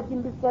ጌታ እጅ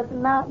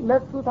እንዲሰጥና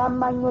ለሱ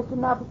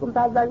ታማኞችና ፍጹም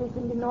ታዛዦች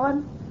እንድንሆን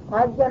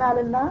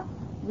ታዘናልና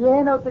ይሄ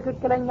ነው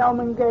ትክክለኛው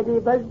መንገድ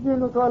በዚህ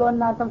ነው ቶሎ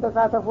እናንተም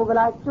ተሳተፉ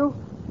ብላችሁ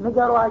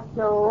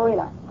ንገሯቸው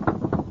ይላል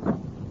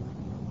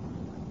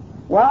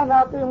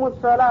ወአቂሙ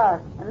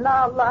ሰላት እና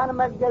አላህን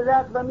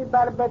መገዛት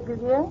በሚባልበት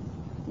ጊዜ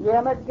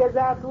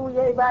የመገዛቱ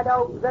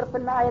የኢባዳው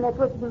ዘርፍና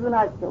አይነቶች ብዙ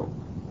ናቸው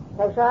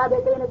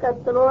ከሻሃደተይን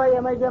ቀጥሎ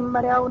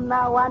የመጀመሪያውና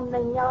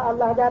ዋነኛው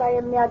አላህ ጋር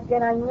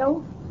የሚያገናኘው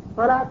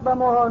ሶላት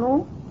በመሆኑ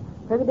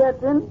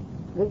ስግደትን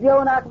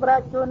ጊዜውን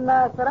አክብራችሁና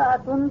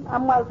ስርዓቱን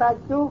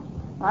አሟልታችሁ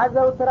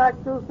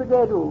አዘውትራችሁ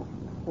ስገዱ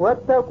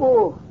ወተቁ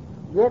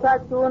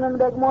ጌታችሁንም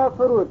ደግሞ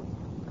ፍሩት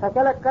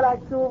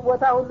ከከለከላችሁ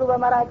ቦታ ሁሉ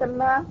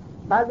በመራቅና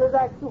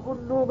ባዘዛችሁ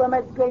ሁሉ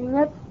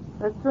በመገኘት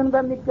እሱን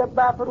በሚገባ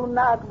ፍሩና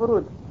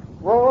አክብሩት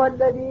ወሆ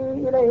ለዚ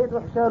ኢለይህ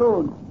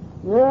ትሕሸሩን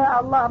ይህ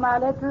አላህ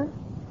ማለት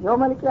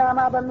የውመል ቂያማ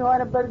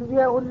በሚሆንበት ጊዜ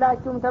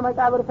ሁላችሁም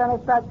ተመቃብር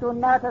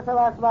ተነስታችሁና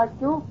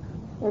ተሰባስባችሁ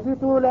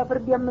እፊቱ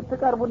ለፍርድ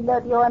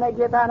የምትቀርቡለት የሆነ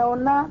ጌታ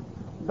ነውና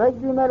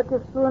በዚህ መልክ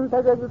እሱን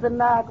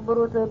ተገዙትና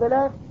አክብሩት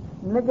ብለህ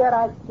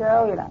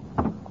ንገራቸው ይላል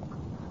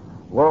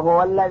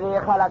وهو الذي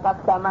خلق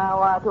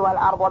السماوات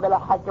والأرض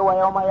بالحق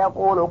ويوم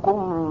يقول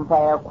كن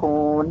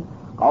فيكون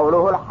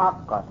قوله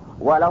الحق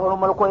وله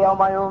الملك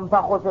يوم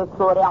ينفخ في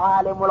الصور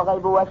عالم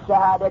الغيب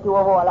والشهادة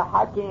وهو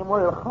الحكيم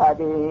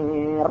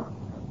الخبير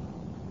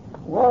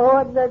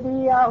وهو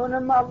الذي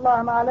يعلم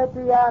الله مالك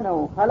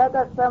يانو خلق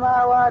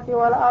السماوات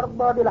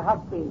والأرض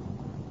بالحق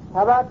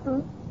سبات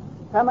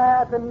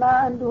سماياتنا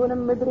عندهن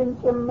مدرن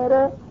ጭምር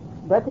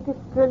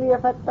በትክክል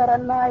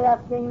የፈጠረና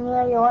ያስገኘ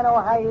የሆነው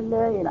ኃይል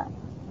ይላል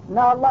እና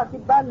አላህ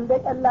ሲባል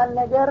እንደቀላል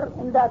ነገር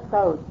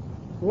እንዳታዩት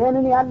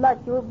ይህንን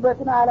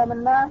ያላችሁበትን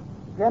ዓለምና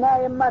ገና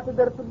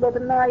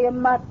የማትደርሱበትና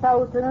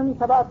የማታዩትን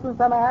ሰባቱን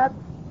ሰማያት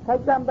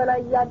ከዛም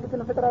በላይ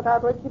ያሉትን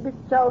ፍጥረታቶች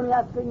ብቻውን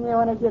ያስገኘ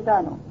የሆነ ጌታ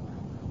ነው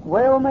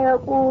ወየውመ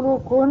የቁሉ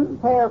ኩን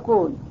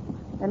ፈየኩን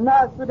እና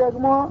እሱ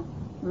ደግሞ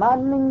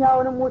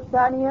ማንኛውንም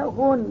ውሳኔ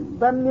ሁን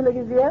በሚል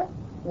ጊዜ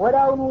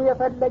ወዳውኑ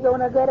የፈለገው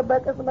ነገር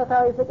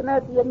በቅጽበታዊ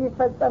ፍጥነት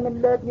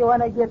የሚፈጸምለት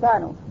የሆነ ጌታ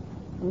ነው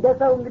እንደ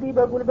ሰው እንግዲህ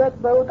በጉልበት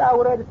በውጣ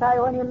ውረድ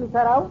ሳይሆን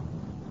የሚሰራው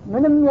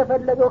ምንም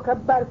የፈለገው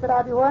ከባድ ስራ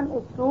ቢሆን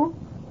እሱ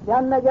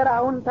ያን ነገር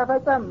አሁን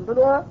ተፈጸም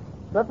ብሎ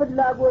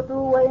በፍላጎቱ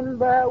ወይም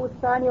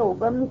በውሳኔው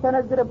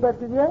በሚሰነዝርበት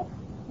ጊዜ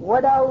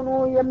ወዳውኑ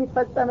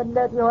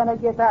የሚፈጸምለት የሆነ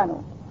ጌታ ነው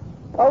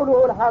ቀውሉሁ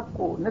الحق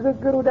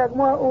ንግግሩ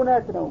ደግሞ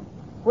እውነት ነው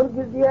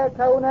ሁልጊዜ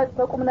ከእውነት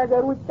ከቁም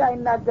ነገር ውጭ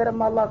አይናገርም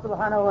አላህ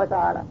Subhanahu Wa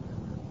Ta'ala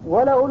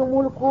ወለሁ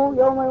الملك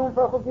يوم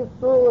ينفخ في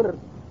الصور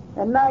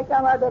እና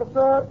ኢቃማ ደርሶ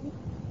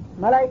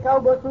መላእክታው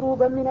በስሩ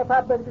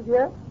በሚነፋበት ጊዜ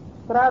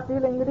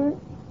ስራፊል እንግዲህ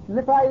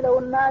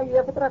ንፋይለውና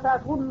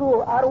የፍጥረታት ሁሉ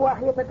አርዋህ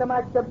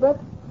የተከማቸበት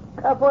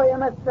ቀፎ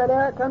የመሰለ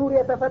ከኑር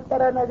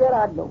የተፈጠረ ነገር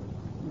አለው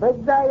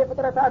በዛ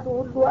የፍጥረታቱ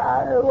ሁሉ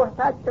ሩህ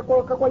ታጭቆ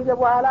ከቆየ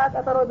በኋላ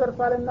ቀጠሮ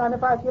ደርሷልና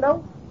ንፋስ ይለው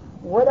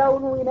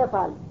ወዳውኑ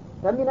ይነፋል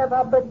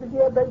በሚነፋበት ጊዜ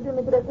በዚህ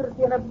ምድረ ግርት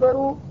የነበሩ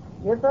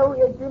የሰው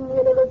የጅን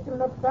የሌሎች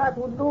ነፍሳት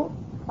ሁሉ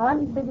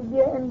አንድ ጊዜ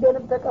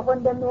እንደልብ ተቀፎ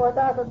እንደሚወጣ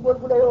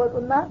ተጎልጉለው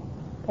ይወጡና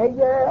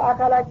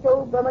ከየአካላቸው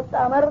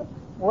በመጣመር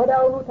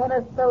ወዳውኑ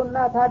ተነስተውና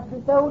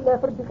ታድሰው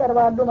ለፍርድ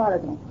ይቀርባሉ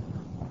ማለት ነው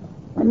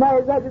እና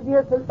የዛ ጊዜ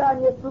ስልጣን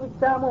የሱ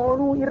ብቻ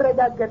መሆኑ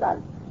ይረጋገጣል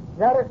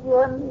ዛሬ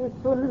ሲሆን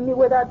እሱን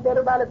የሚወዳደር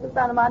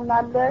ባለስልጣን ማን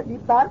አለ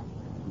ቢባል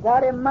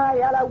ዛሬማ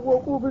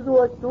ያላወቁ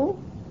ብዙዎቹ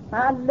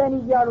አለን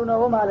እያሉ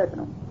ነው ማለት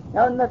ነው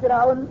ያው እነ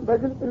ፍርዓውን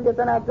በግልጽ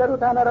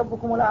እንደተናገሩት አነ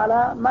ረቡኩም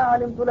الأعلى ما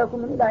علمت لكم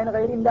من إله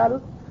غيري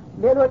እንዳሉት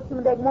ሌሎችም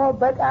ደግሞ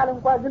በቃል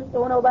እንኳን ግልጽ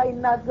ሆነው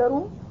ባይናገሩ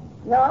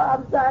ያው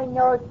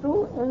አብዛኛዎቹ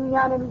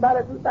እኛንን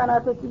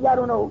ባለስልጣናቶች እያሉ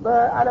ነው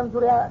በአለም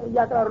ዙሪያ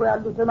እያቀራሩ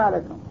ያሉት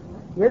ማለት ነው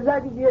የዛ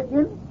ጊዜ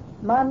ግን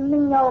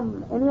ማንኛውም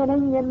እኔ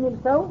ነኝ የሚል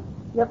ሰው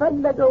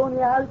የፈለገውን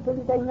ያህል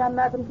ትዕቢተኛና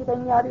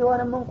ትምክህተኛ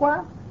ቢሆንም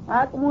እንኳን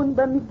አቅሙን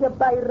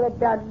በሚገባ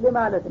ይረዳል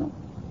ማለት ነው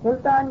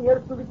ስልጣን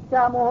የእርሱ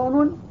ብቻ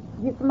መሆኑን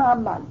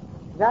ይስማማል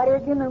ዛሬ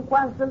ግን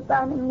እንኳን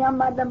ስልጣን እኛም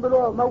አለን ብሎ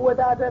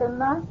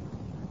መወዳደርና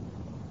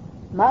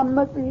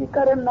ማመጽ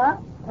ይቀርና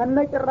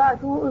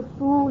ከነጭራሹ እሱ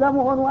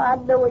ለመሆኑ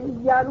አለ ወይ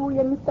እያሉ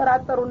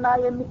የሚጠራጠሩና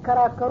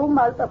የሚከራከሩም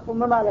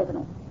አልጠፉም ማለት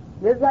ነው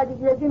የዛ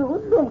ጊዜ ግን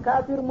ሁሉም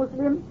ካፊር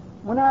ሙስሊም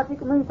ሙናፊቅ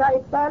ምን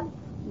ሳይባል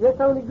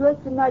የሰው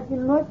ልጆች እና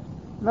ጂኖች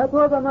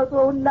 100%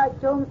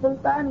 ሁላቸውም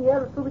ስልጣን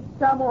የእርሱ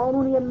ብቻ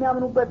መሆኑን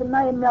የሚያምኑበትና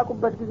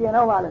የሚያውቁበት ጊዜ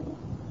ነው ማለት ነው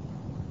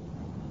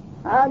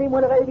ዓሊሙ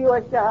الغይብ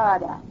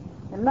ወሸሃዳ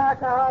እና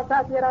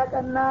ከሐዋሳት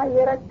የራቀና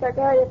የረቀቀ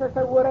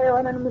የተሰወረ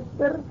የሆነን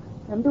ምስጢር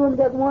እንዲሁም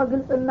ደግሞ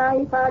ግልጽና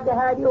ይፋ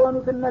ገሃድ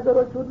የሆኑትን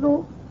ነገሮች ሁሉ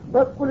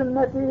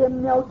በኩልነት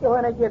የሚያውቅ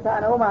የሆነ ጌታ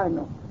ነው ማለት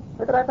ነው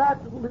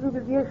ፍጥረታት ብዙ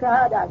ጊዜ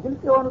ሸሃዳ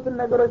ግልጽ የሆኑትን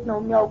ነገሮች ነው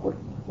የሚያውቁት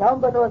ያውም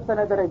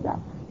በተወሰነ ደረጃ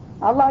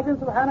አላህ ግን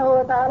Subhanahu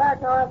Wa Ta'ala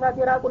ከሐዋሳት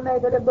የራቁና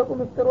የተደበቁ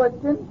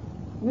ምስጢሮችን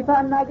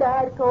ይፋና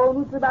ገሃድ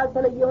ከሆኑት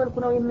ባልተለየ መልኩ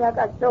ነው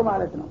የሚያውቃቸው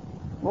ማለት ነው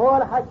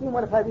ወል ሐኪም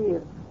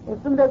ወልኸቢር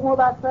እሱም ደግሞ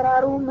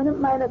በአሰራሩ ምንም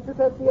አይነት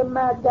ስህተት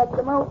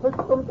የማያጋጥመው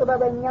ፍጹም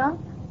ጥበበኛ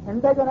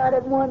እንደገና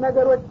ደግሞ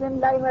ነገሮችን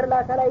ላይመርላ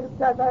ከላይ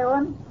ብቻ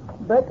ሳይሆን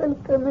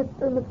በጥልቅ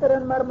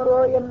ምስጥርን መርምሮ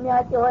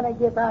የሚያውቅ የሆነ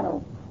ጌታ ነው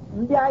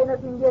እንዲህ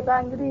አይነቱን ጌታ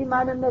እንግዲህ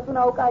ማንነቱን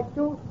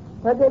አውቃችሁ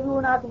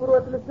ተገቢውን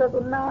አክብሮት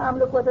ልትሰጡና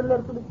አምልኮትን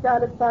ለእርሱ ብቻ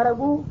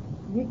ልታረጉ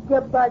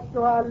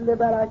ይገባችኋል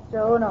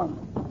በላቸው ነው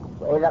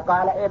وإذا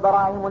قال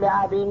إبراهيم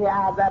لأبيه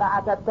آذر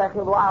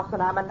أتتخذ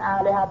أصناما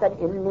آلهة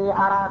إني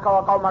أراك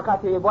وقومك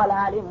في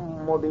ضلال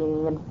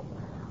مبين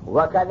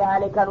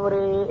وكذلك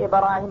نري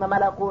إبراهيم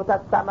ملكوت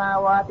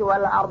السماوات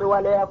والأرض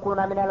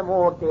وليكون من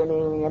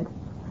الموقنين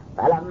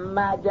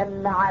فلما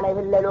جن عليه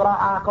الليل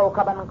رأى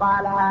كوكبا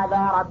قال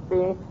هذا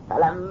ربي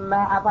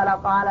فلما أفل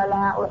قال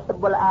لا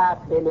أحب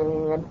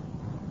الآفلين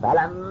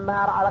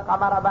فلما رأى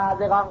القمر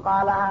بازغا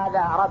قال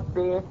هذا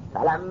ربي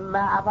فلما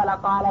أفل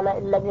قال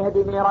لئن لم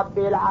يهدني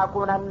ربي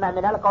لأكونن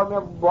من القوم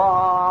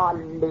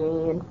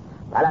الضالين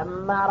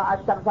فلما رأى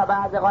الشمس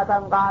بازغة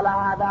قال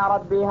هذا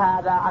ربي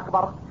هذا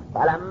أكبر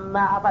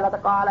فلما أفلت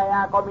قال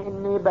يا قوم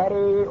إني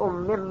بريء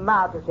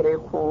مما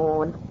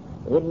تشركون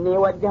إني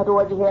وجهت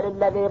وجهي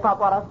للذي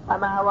فطر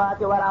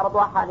السماوات والأرض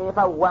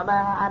حنيفا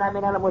وما أنا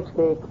من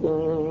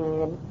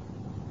المشركين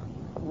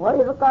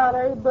وإذ قال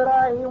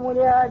إبراهيم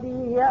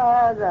لأبيه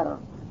آذر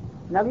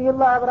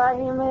ነቢዩላህ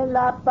ኢብራሂም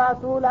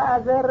ለአባቱ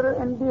ለአዘር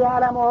እንዲህ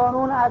ያለ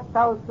መሆኑን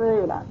አስታውስ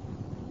ይላል።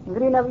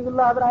 እንግዲህ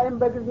ነቢዩላህ ኢብራሂም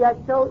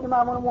በጊዜያቸው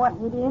ኢማሙል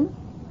ሙወሂዲን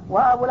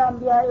ወአቡል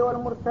አንቢያ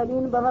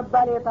ወልሙርሰሊን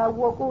በመባል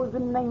የታወቁ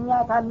ዝነኛ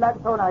ታላቅ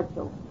ሰው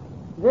ናቸው።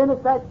 ግን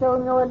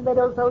እሳቸውን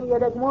የወለደው ሰውዬ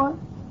ደግሞ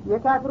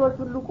የካፍሮች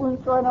ሁሉ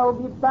ቁንጮ ነው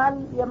ቢባል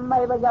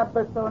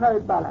የማይበዛበት ሰው ነው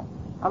ይባላል።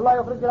 አላህ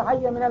ይخرج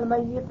الحي من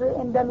الميت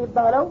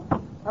እንደሚባለው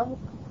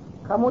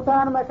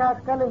ከሙታን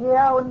መካከል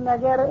ህያውን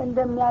ነገር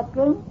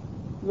እንደሚያገኝ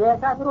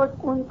የካፍሮች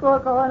ቁንጮ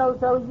ከሆነው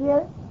ሰውዬ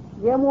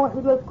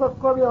የሙሂዶች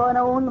ኮከብ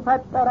የሆነውን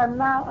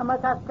ፈጠረና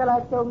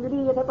መካከላቸው እንግዲህ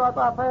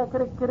የተጧጧፈ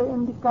ክርክር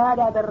እንዲካሄድ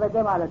ያደረገ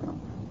ማለት ነው።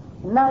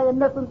 እና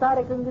የነሱን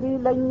ታሪክ እንግዲህ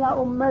ለኛ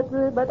ኡመት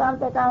በጣም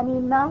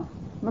ጠቃሚና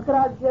ምክር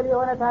አዘል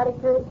የሆነ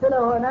ታሪክ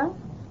ስለሆነ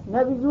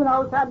ነብዩን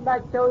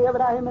አውሳላቸው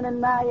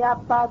የኢብራሂምንና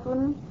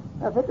የአባቱን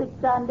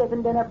ፍጥጫ እንዴት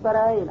እንደነበረ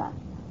ይላል።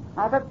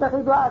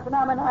 አተተኺዱ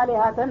አስናመን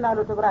አሊሃተን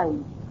አሉት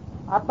ኢብራሂም፣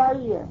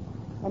 አባዬ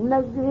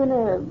እነዚህን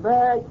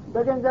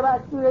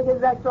በገንዘባችሁ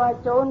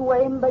የገዛችኋቸውን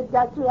ወይም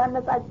በእጃችሁ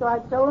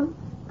ያነጻችኋቸውን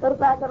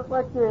ቅርጻ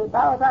ቅርጾች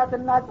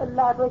ጣዖታትና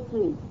ጽላቶች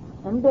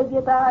እንደ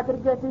ጌታ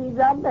አድርገህ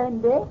ትይዛለህ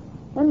እንዴ?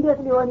 እንዴት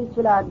ሊሆን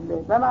ይችላል?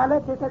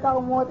 በማለት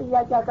የተቃውሞ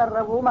ጥያቄ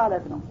ያቀረቡ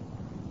ማለት ነው።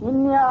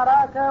 ኢኒ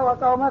አራከ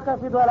ወቀውመከ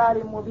ፊ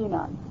ዶላሊን ሙቢና፣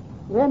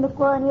 ይህን እኮ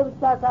እኔ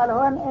ብቻ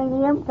ሳልሆን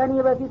እኔም ከኔ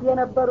በፊት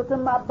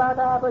የነበሩትም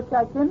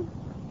አባቶቻችን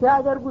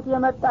ሲያደርጉት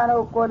የመጣ ነው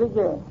እኮ ልጄ፣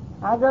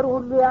 አገር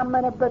ሁሉ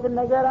ያመነበትን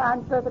ነገር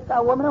አንተ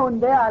ተቃወም ነው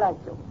እንደ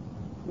አላቸው።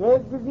 ይህ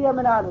ጊዜ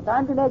ምን አሉት?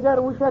 አንድ ነገር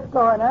ውሸት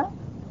ከሆነ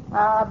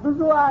ብዙ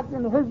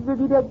ህዝብ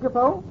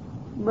ቢደግፈው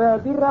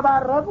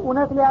ቢረባረብ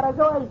እውነት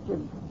ሊያረገው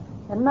አይችልም።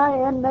 እና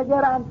ይህን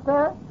ነገር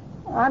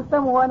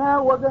አንተም ሆነ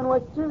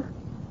ወገኖችህ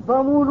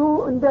በሙሉ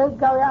እንደ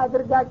ህጋዊ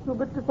አድርጋችሁ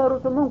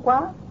ብትሰሩትም እንኳ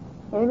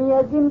እኔ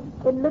ግን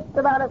ቅልጥ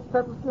ባለ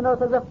ስህተት ውስጥ ነው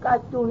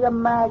ተዘፍቃችሁ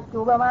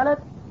የማያችሁ በማለት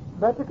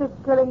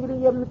በትክክል እንግዲህ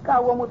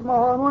የሚቃወሙት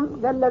መሆኑን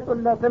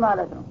ገለጹለት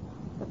ማለት ነው።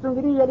 እሱ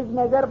እንግዲህ የልጅ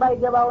ነገር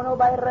ባይገባው ነው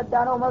ባይረዳ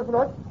ነው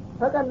መስሎት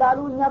በቀላሉ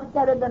እኛ ብቻ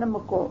አይደለንም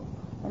እኮ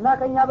እና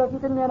ከኛ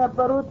በፊትም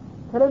የነበሩት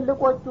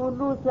ትልልቆቹ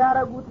ሁሉ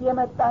ሲያረጉት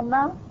የመጣና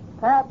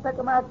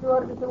ከያጠቅማት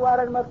ሲወርድ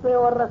ሲዋረድ መጥቶ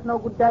የወረስነው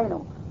ጉዳይ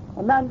ነው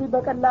እና እንዲህ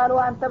በቀላሉ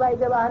አንተ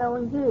ባይገባህ ነው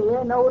እንጂ ይሄ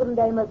ነውር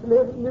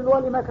እንዳይመስልህ ይዞ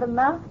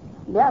ሊመክርና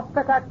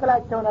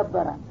ሊያስተካክላቸው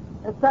ነበረ።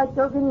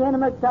 እሳቸው ግን ይህን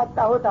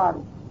መቻጣሁት አሉ።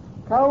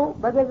 ሰው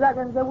በገዛ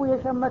ገንዘቡ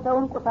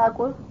የሸመተውን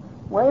ቁሳቁስ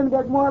ወይም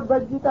ደግሞ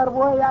በዚህ ጠርቦ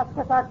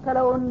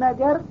ያስተካከለውን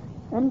ነገር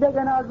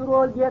እንደገና ዙሮ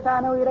ጌታ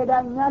ነው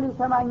ይረዳኛል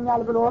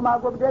ይሰማኛል ብሎ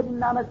ማጎብደድ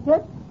እና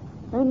መስገድ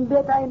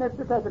እንዴት አይነት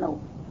ስህተት ነው?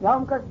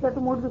 ያውም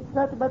ከስተትም ሁሉ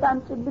ስህተት በጣም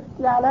ጭልጥ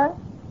ያለ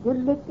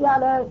ግልጥ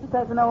ያለ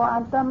ስህተት ነው።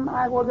 አንተም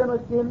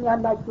ወገኖችህም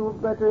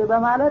ያላችሁበት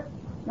በማለት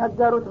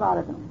ነገሩት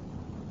ማለት ነው።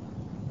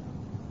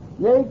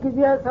 ይህ ጊዜ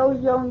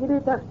ሰውየው እንግዲህ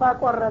ተስፋ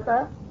ቆረጠ።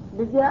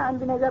 ልጄ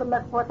አንድ ነገር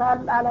ለክፎታል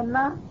አለና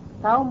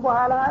ካሁን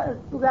በኋላ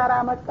እሱ ጋር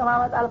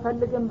መቀማመጥ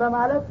አልፈልግም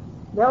በማለት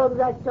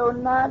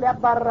ሊያወግዛቸውና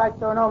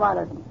ሊያባረራቸው ነው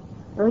ማለት ነው።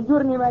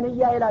 እጁርኒ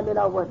መንያ ይላል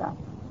ሌላው ቦታ።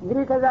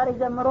 እንግዲህ ከዛሬ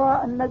ጀምሮ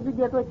እነዚህ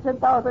ጌቶችን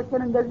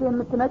ጣዖቶችን እንደዚህ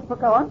የምትነጥፍ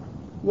ከሆን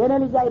የኔ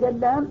ልጅ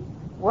አይደለም፣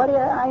 ወሬ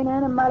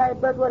አይነን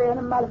ማላይበት ወሬን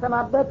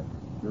ማልሰማበት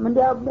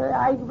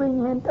አይግብኝ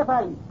ይህን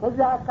ጥፋኝ ከዛ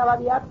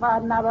አካባቢ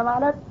ያጥፋና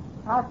በማለት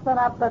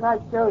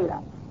አስተናበታቸው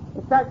ይላል።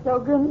 እሳቸው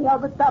ግን ያው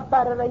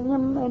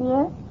ብታባረረኝም እኔ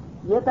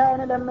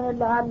ጌታዬን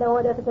ለምንልሃለሁ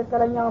ወደ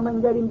ትክክለኛው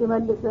መንገድ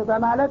እንዲመልስ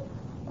በማለት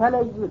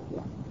ተለዩት።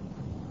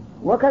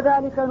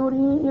 ወከዛሊከ ኑሪ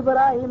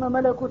ኢብራሂም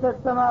መለኩተ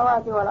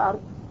ሰማዋት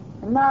ወልአርድ።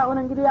 እና አሁን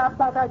እንግዲህ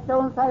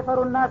አባታቸውን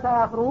ሳይፈሩና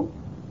ሳያፍሩ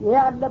ይሄ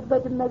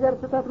ያለበትን ነገር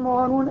ስህተት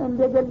መሆኑን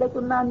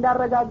እንደገለጹና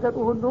እንዳረጋገጡ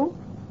ሁሉ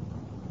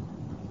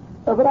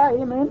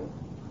ኢብራሂምን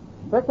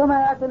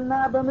በሰማያትና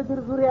በምድር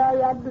ዙሪያ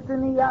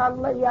ያሉትን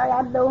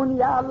ያለውን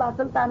የአላህ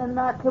ስልጣንና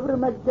ክብር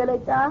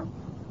መገለጫ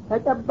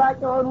ተጨባጭ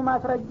የሆኑ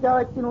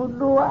ማስረጃዎችን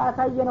ሁሉ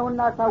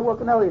አሳየነውና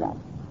አሳወቅነው ይላል።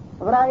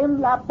 ኢብራሂም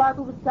ለአባቱ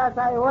ብቻ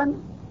ሳይሆን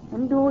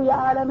እንዲሁ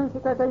የዓለምን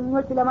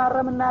ስህተተኞች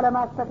ለማረምና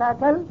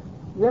ለማስተካከል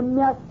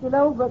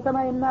የሚያስችለው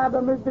በሰማይና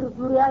በምድር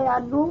ዙሪያ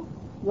ያሉ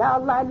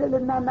የአላህ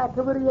ልዕልናና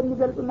ክብር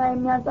የሚገልጹና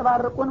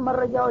የሚያንጸባርቁን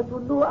መረጃዎች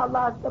ሁሉ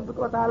አላህ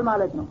አስጠብጦታል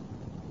ማለት ነው።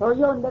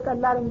 ሰውየው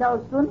እንደቀላል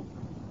እንዳውሱን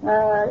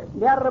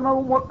ሊያርመው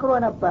ሞክሮ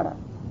ነበረ።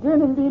 ግን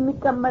እንዲህ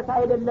የሚቀመጥ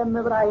አይደለም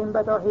ኢብራሂም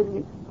በተውሂድ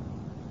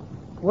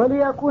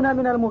ወሊየኩነ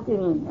ሚነል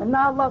ሙቂኒን። እና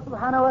አላህ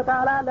Subhanahu Wa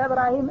Ta'ala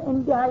ለኢብራሂም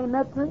እንዲህ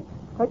አይነት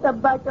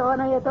ተጨባጭ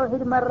የሆነ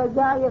የተውሂድ መረጃ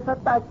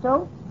የሰጣቸው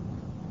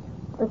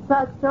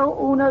እሳቸው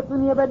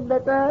እውነቱን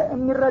የበለጠ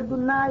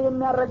የሚረዱና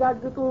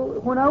የሚያረጋግጡ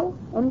ሆነው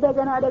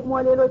እንደገና ደግሞ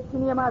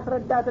ሌሎችን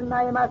የማስረዳትና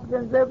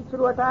የማስገንዘብ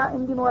ችሎታ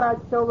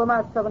እንዲኖራቸው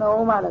በማሰብ ነው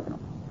ማለት ነው።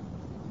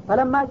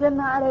 ፈለማ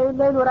ጀና አለይሂ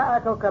ለይሉ ረአ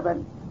ከውከበን።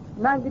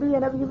 እና እንግዲህ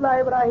የነብዩላህ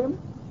ኢብራሂም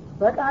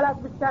በቃላት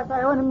ብቻ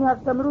ሳይሆን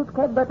የሚያስተምሩት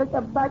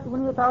በተጨባጭ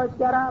ሁኔታዎች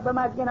ጋር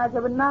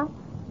በማገናዘብና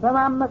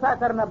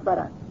በማመሳከር ነበረ።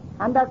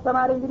 አንድ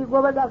አስተማሪ እንግዲህ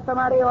ጎበዝ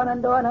አስተማሪ የሆነ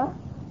እንደሆነ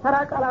ተራ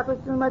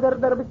ቃላቶችን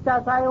መደርደር ብቻ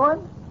ሳይሆን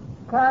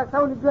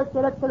ከሰው ልጆች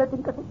የዕለት ተዕለት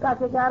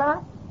እንቅስቃሴ ጋር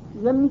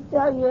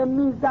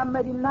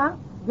የሚዛመድና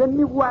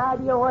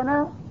የሚዋሃድ የሆነ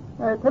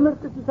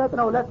ትምህርት ሲሰጥ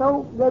ነው ለሰው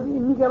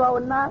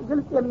የሚገባውና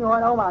ግልጽ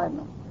የሚሆነው ማለት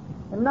ነው።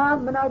 እና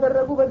ምን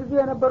አደረጉ በጊዜ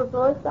የነበሩ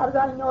ሰዎች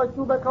አብዛኛዎቹ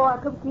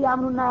በከዋክብት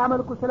ያምኑና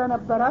ያመልኩ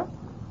ስለነበረ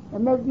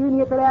እነዚህን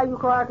የተለያዩ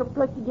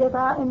ከዋክብቶች ጌታ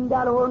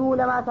እንዳልሆኑ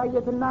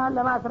ለማሳየትና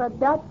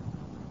ለማስረዳት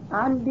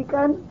አንድ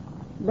ቀን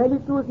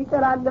ለሊቱ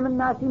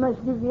ሲጨላልምና ሲመሽ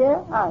ጊዜ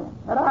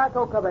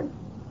ራአከው ከበል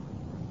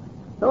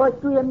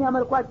ሰዎቹ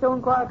የሚያመልኳቸውን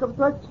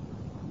ከዋክብቶች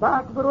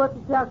በአክብሮት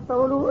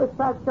ሲያስተውሉ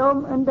እሳቸውም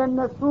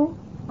እንደነሱ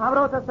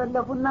አብረው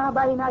ተሰለፉና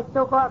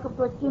በአይናቸው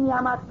ከዋክብቶችን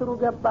ያማትሩ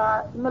ገባ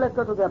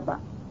ይመለከቱ ገባ።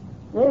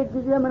 ይህ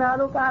ጊዜ ምን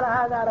አሉ? ቃል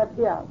ሀዛ ረቢ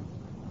አሉ፣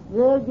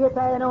 ይህ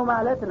ጌታዬ ነው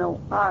ማለት ነው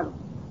አሉ።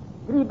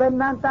 እንግዲህ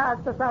በእናንተ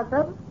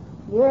አስተሳሰብ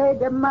ይህ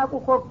ደማቁ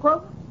ኮከብ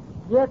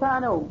ጌታ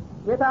ነው፣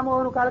 ጌታ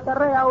መሆኑ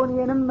ካልቀረ ያውን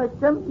ይህንም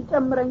መቼም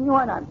ይጨምረኝ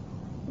ይሆናል።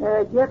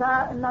 ጌታ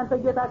እናንተ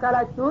ጌታ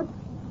ካላችሁት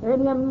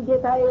እኔም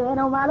ጌታ ይሄ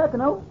ነው ማለት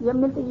ነው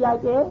የሚል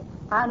ጥያቄ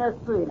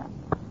አነሱ ይላል።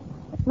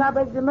 እና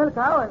በዚህ መልክ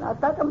አሁን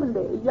አታውቅም እንዴ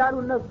እያሉ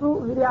እነሱ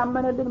እንግዲህ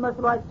አመነልን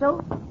መስሏቸው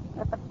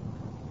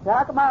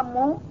ያቅማሙ።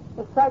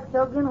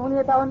 እሳቸው ግን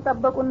ሁኔታውን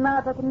ጠበቁና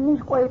ከትንሽ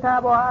ቆይታ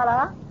በኋላ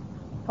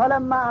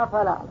ፈለማ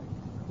አፈላ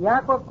ያ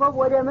ኮከብ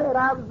ወደ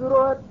ምዕራብ ዙሮ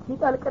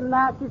ሲጠልቅና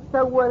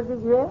ሲሰወር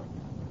ጊዜ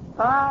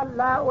ቃል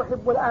ላ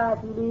ኡሒቡ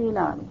ልአፊሊን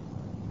አሉ፣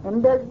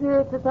 እንደዚህ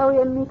ትተው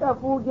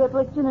የሚጠፉ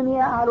ጌቶችን እኔ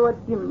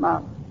አልወድም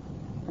አሉ።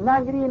 እና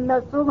እንግዲህ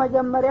እነሱ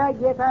መጀመሪያ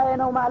ጌታዬ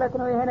ነው ማለት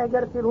ነው ይሄ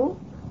ነገር ሲሉ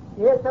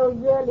ይሄ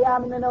ሰውዬ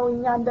ሊያምን ነው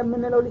እኛ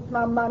እንደምንለው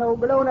ሊስማማ ነው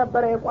ብለው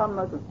ነበረ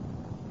የቋመጡት።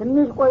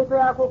 ትንሽ ቆይቶ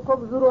ያ ኮከብ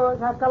ዙሮ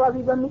አካባቢ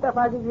በሚጠፋ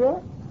ጊዜ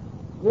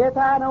ጌታ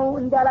ነው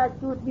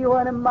እንዳላችሁት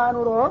ቢሆንማ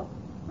ኑሮ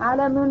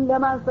ዓለምን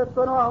ለማን ሰጥቶ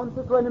ነው አሁን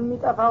ትቶን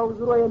የሚጠፋው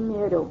ዙሮ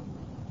የሚሄደው?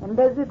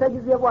 እንደዚህ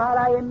ከጊዜ በኋላ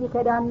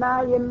የሚከዳና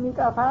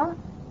የሚጠፋ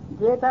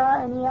ጌታ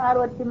እኔ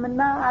አልወድምና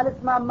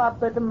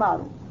አልስማማበትም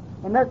አሉ።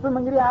 እነሱም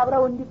እንግዲህ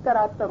አብረው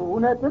እንዲጠራጠሩ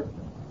እውነትም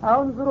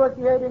አሁን ዙሮ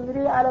ሲሄድ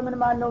እንግዲህ ዓለምን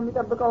ማን ነው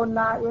የሚጠብቀውና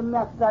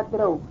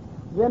የሚያስተዳድረው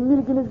የሚል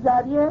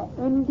ግንዛቤ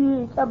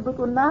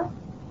እንዲጨብጡና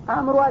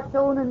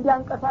አእምሯቸውን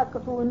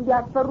እንዲያንቀሳቅሱ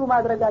እንዲያሰሩ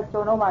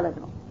ማድረጋቸው ነው ማለት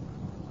ነው።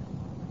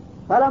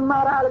 ፈለማ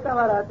ረአ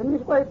አልቀመረ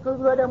ትንሽ ቆይቶ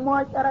ብሎ ደግሞ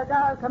ጨረቃ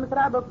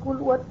ከምስራቅ በኩል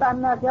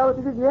ወጣና ሲያዩት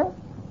ጊዜ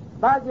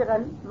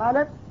ባዚገን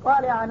ማለት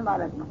ጧሊያን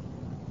ማለት ነው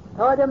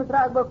ከወደ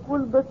ምስራቅ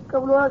በኩል ብቅ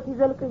ብሎ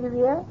ሲዘልቅ ጊዜ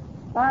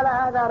ቃለ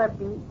ሀዛ ረቢ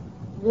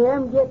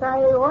ይህም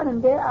ጌታዬ ይሆን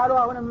እንዴ አሉ።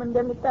 አሁንም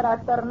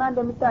እንደሚጠራጠርና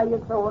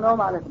እንደሚጠያየቅ ሰው ነው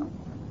ማለት ነው።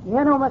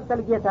 ይሄ ነው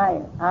መሰል ጌታዬ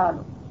አሉ።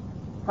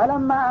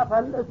 ፈለማ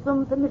አፈል እሱም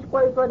ትንሽ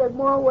ቆይቶ ደግሞ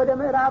ወደ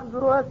ምዕራብ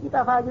ዙሮ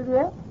ሲጠፋ ጊዜ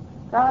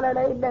ቃለ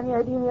ለኢለም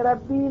የህዲኒ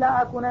ረቢ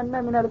ለአኩነነ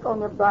ሚነል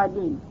ቀውሚ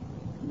ዳሊን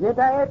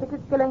ጌታዬ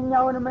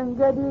ትክክለኛውን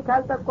መንገድ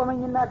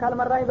ካልጠቆመኝና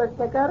ካልመራኝ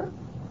በስተቀር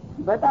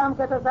በጣም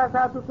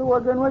ከተሳሳቱት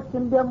ወገኖች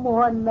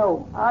እንደምሆን ነው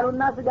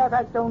አሉና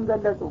ስጋታቸውን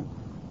ገለጹ።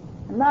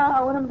 እና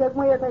አሁንም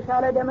ደግሞ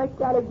የተሻለ ደመቅ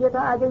ያለ ጌታ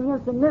አገኘን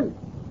ስንል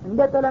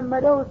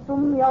እንደተለመደው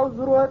እሱም ያው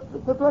ዙሮ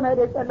ትቶን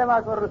ሄደ ጨለማ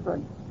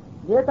አስወርቶን።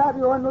 ጌታ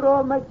ቢሆን ኑሮ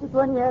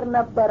መችቶን ይሄድ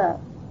ነበረ።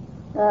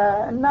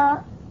 እና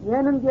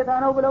ይህንን ጌታ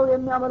ነው ብለው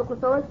የሚያመልኩ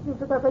ሰዎች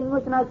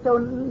ስህተተኞች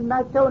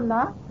ናቸውና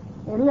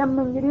እኔም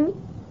እንግዲህ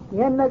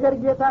ይህን ነገር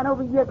ጌታ ነው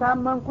ብዬ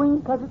ካመንኩኝ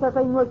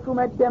ከስህተተኞቹ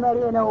መደመሬ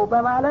ነው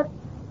በማለት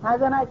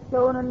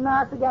ሀዘናቸውንና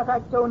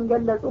ስጋታቸውን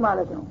ገለጹ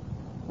ማለት ነው።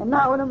 እና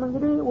አሁንም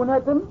እንግዲህ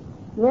እውነትም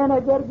ይሄ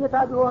ነገር ጌታ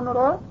ቢሆን ኑሮ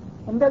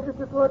እንደዚህ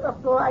ትቶ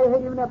ጠፍቶ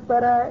አይሄድም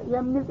ነበረ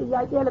የሚል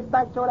ጥያቄ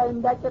ልባቸው ላይ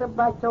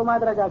እንዳጭርባቸው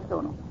ማድረጋቸው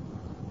ነው።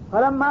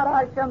 ፈለማ ረአ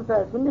አልሸምሰ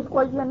ትንሽ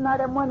ቆየና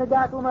ደግሞ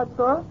ንጋቱ መጥቶ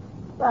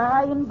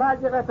ፀሐይን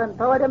ባዚገተን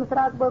ተወደ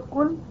ምስራቅ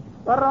በኩል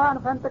ጦራዋን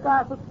ፈንጥቃ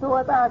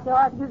ስትወጣ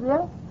ሲያዋት ጊዜ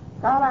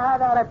ቃለ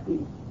ሀዛ ረቢ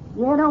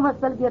ይሄ ነው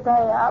መሰል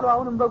ጌታዬ አሉ።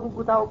 አሁንም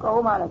በጉጉት አውቀው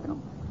ማለት ነው።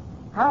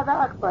 ሀዛ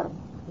አክበር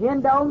ይሄ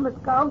እንዳውም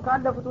እስካሁን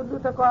ካለፉት ሁሉ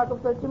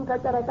ከከዋክብቶችም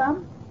ከጨረቃም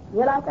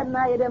የላቀና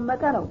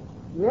የደመቀ ነው።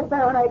 ይህ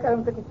ሳይሆን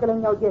አይቀርም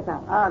ትክክለኛው ጌታ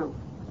አሉ።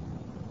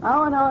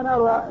 አሁን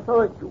አሉ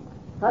ሰዎቹ።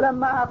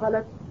 ፈለማ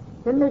አፈለት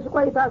ትንሽ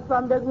ቆይታ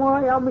እሷም ደግሞ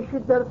ያው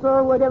ምሽት ደርሶ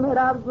ወደ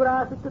ምዕራብ ዙራ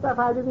ስትጠፋ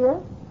ጊዜ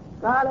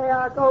ቃለ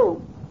ያቀው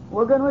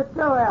ወገኖቼ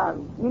ያሉ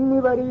ኢኒ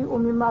በሪኡ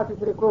ሚማ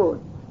ትሽሪኩን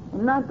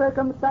እናንተ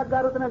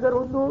ከምታጋሩት ነገር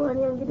ሁሉ እኔ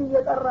እንግዲህ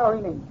እየጠራሁኝ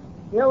ነኝ።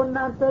 ይኸው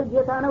እናንተ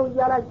ጌታ ነው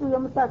እያላችሁ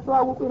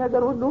የምታስተዋውቁኝ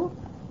ነገር ሁሉ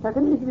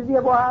ከትንሽ ጊዜ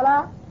በኋላ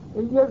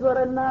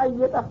እየዞረና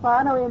እየጠፋ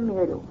ነው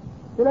የሚሄደው።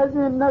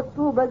 ስለዚህ እነሱ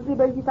በዚህ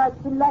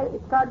በይታችን ላይ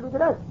እስካሉ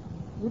ድረስ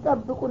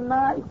ይጠብቁና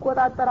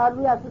ይቆጣጠራሉ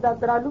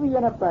ያስተዳድራሉ ብዬ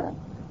ነበረ።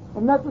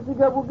 እነሱ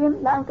ሲገቡ ግን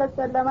ለአንቀጽ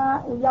ጨለማ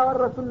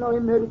እያወረሱን ነው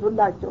የሚሄዱት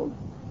ሁላቸው።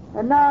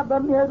 እና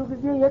በሚሄዱ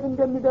ጊዜ የት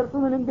እንደሚደርሱ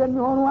ምን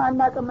እንደሚሆኑ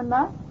አናቅምና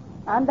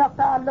አንድ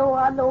አፍታ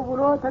አለው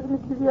ብሎ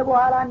ከትንሽ ጊዜ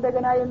በኋላ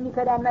እንደገና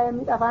የሚከዳና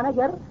የሚጠፋ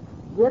ነገር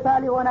ጌታ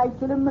ሊሆን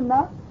አይችልምና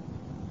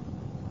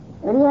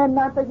እኔ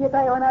እናንተ ጌታ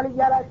ይሆናል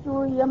እያላችሁ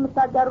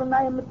የምታጋሩና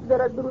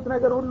የምትደረድሩት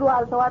ነገር ሁሉ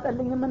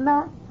አልተዋጠልኝምና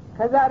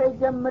ከዛሬ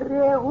ጀምሬ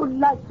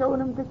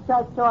ሁላቸውንም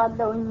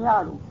ትቻቸዋለሁኝ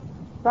አሉ።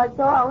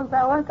 እሳቸው አሁን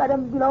ሳይሆን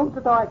ቀደም ብለውም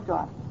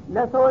ትተዋቸዋል።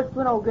 ለሰዎቹ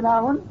ነው ግን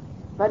አሁን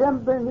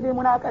በደንብ እንግዲህ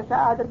ሙናቀሻ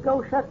አድርገው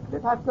ሸክ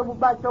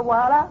ታስገቡባቸው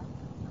በኋላ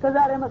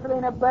እስከዛሬ መስለኝ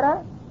ነበረ፣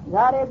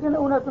 ዛሬ ግን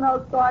እውነቱን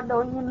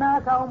አውጥተዋለሁኝና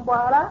ካሁን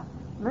በኋላ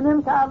ምንም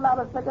ከአላህ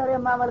በስተቀር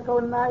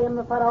የማመልከውና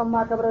የምፈራው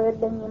ማከብረው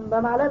የለኝም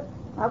በማለት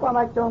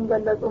አቋማቸውን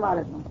ገለጹ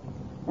ማለት ነው።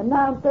 እና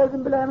አንተ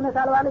ዝም ብለህ እምነት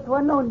አልባ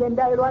ልትሆን ነው እንደ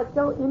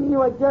እንዳይሏቸው ኢኒ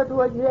ወጀቱ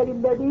ወጅሄ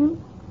ሊለዚ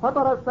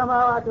ፈጠረ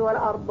السماوات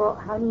والارض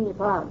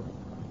حنيفا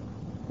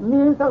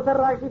እኒህ ሰው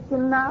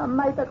ሰራሽና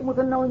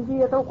የማይጠቅሙትን ነው እንጂ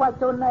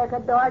የተውኳቸውና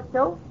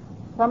የከዳዋቸው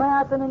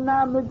ሰማያትንና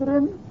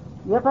ምድርን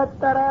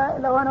የፈጠረ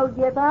ለሆነው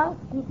ጌታ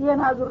ፊቴን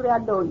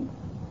አዙሬያለሁኝ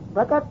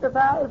በቀጥታ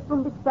እሱም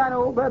ብቻ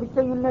ነው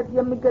በብቸኝነት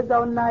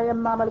የሚገዛውና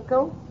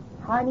የማመልከው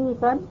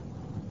ሐኒፈን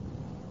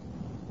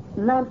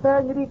እናንተ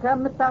እንግዲህ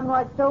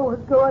ከምታምኗቸው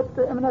ህገወጥ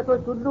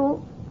እምነቶች ሁሉ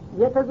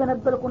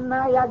የተዘነበልኩና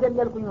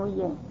ያገለልኩኝ ነው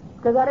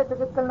እስከዛሬ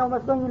ትክክል ነው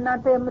መስሎኝ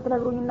እናንተ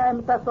የምትነግሩኝና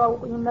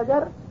የምታስተዋውቁኝ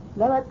ነገር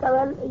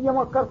ለመቀበል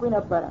እየሞከርኩኝ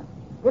ነበረ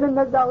ግን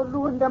እነዛ ሁሉ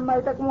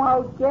እንደማይጠቅሙ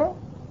አውቄ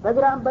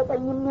በግራም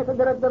በቀኝም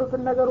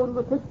የተደረደሩትን ነገር ሁሉ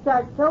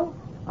ትቻቸው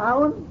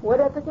አሁን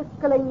ወደ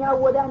ትክክለኛው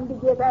ወደ አንድ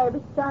ጌታ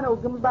ብቻ ነው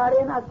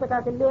ግንባሬን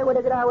አስተካክሌ ወደ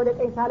ግራ ወደ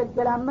ቀኝ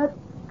ሳልገላመጥ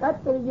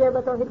ቀጥ ብዬ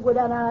በተውሂድ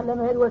ጎዳና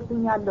ለመሄድ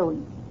ወስኛለሁኝ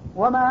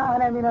ወማ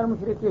አነ ሚነል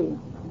ሙሽሪኪን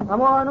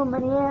ከመሆኑም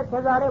እኔ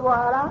ከዛሬ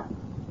በኋላ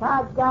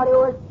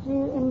ታጋሪዎች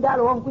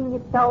እንዳልሆንኩኝ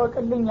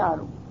ይታወቅልኝ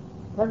አሉ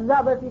ከዛ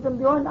በፊትም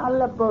ቢሆን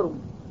አልነበሩም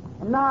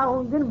እና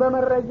አሁን ግን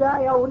በመረጃ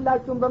ያው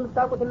ሁላችሁም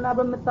በምታውቁትና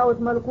በምታውቁት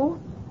መልኩ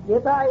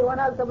ጌታ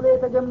ይሆናል ተብሎ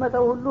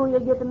የተገመተው ሁሉ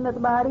የጌትነት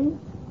ባህሪ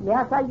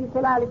ሊያሳይ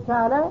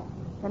ስላልቻለ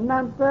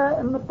እናንተ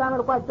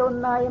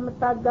የምታመልኳቸውና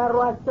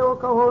የምታጋሯቸው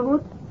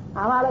ከሆኑት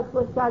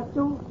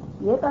አማልክቶቻችሁ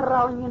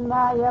የጠራውኝና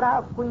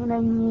የራፍኩኝ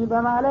ነኝ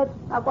በማለት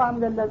አቋም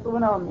ገለጹ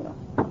ነው የሚለው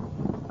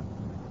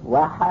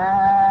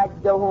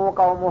وحاجه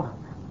قومه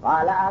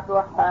قال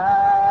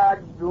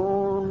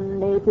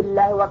أتحاجوني في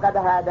الله وقد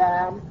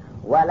هدان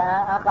ولا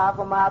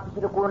أخاف ما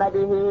تشركون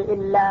به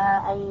إلا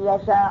أن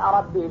يشاء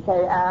ربي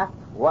شيئا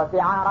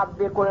وسع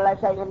ربي كل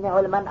شيء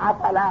علما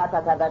أفلا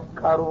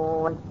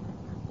تتذكرون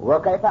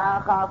وكيف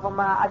أخاف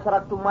ما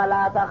أشركتم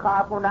ولا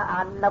تخافون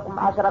أنكم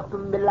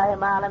أشركتم بالله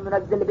ما لم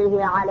ينزل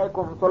به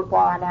عليكم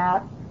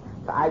سلطانا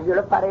فأي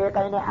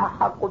الفريقين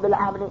أحق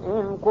بالأمن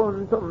إن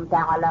كنتم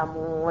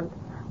تعلمون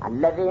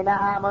الذين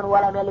آمنوا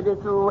ولم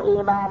يلبسوا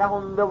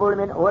إيمانهم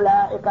بظلم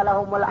أولئك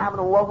لهم الأمن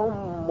وهم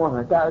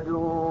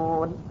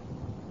مهتدون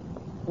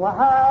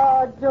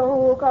وحاجه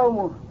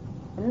قومه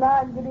እና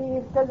እንግዲህ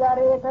እስከዛሬ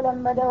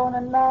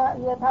የተለመደውንና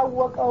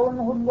የታወቀውን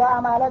ሁሉ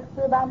አማልክት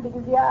በአንድ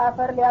ጊዜ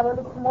አፈር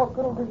ሊያበሉት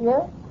ሞክሩ ጊዜ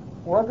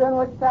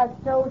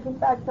ወገኖቻቸው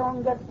ሽንጣቸውን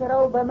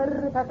ገትረው በምር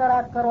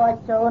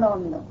ተከራከሯቸው ነው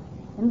የሚለው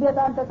እንዴት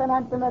አንተ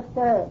ትናንት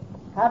መጥተህ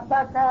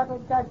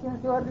ከአባቶቻችን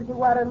ሲወርድ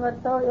ሲዋረድ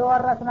መጥተው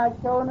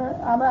የወረስናቸውን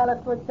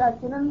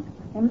አማልክቶቻችንን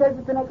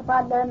እንደዚህ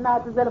ትነቅፋለህና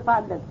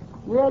ትዘልፋለህ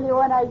ይህ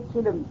ሊሆን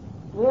አይችልም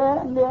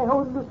ይህ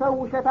ሁሉ ሰው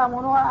ውሸታም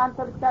ሆኖ አንተ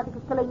ብቻ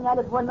ትክክለኛ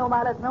ልትሆን ነው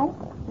ማለት ነው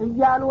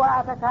እያሉ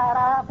አተካራ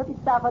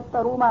ፍጥጫ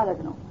ፈጠሩ ማለት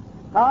ነው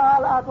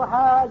ቃል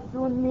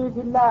አቱሐጁኒ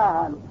ፊላህ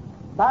አሉ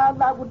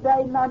በአላህ ጉዳይ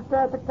እናንተ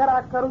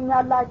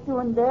ትከራከሩኛላችሁ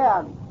እንደ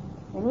አሉ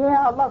እኔ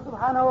አላህ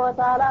ስብሓንሁ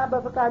ወተዓላ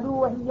በፍቃዱ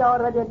ወህይ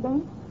እያወረደልኝ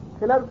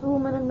ስለ እርሱ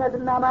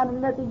ምንነትና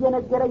ማንነት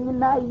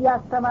እየነገረኝና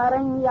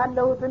እያስተማረኝ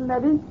ያለሁትን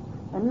ነቢይ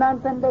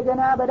እናንተ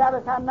እንደገና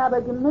በዳበሳና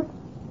በግምት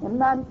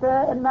እናንተ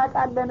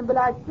እናቃለን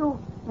ብላችሁ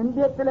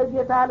እንዴት ስለ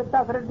ጌታ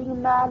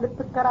ልታስረዱኝና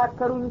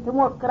ልትከራከሩኝ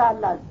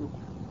ትሞክራላችሁ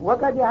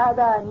ወቀድ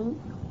ሀዳኒ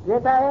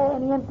ጌታዬ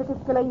እኔን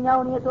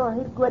ትክክለኛውን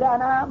የተውሂድ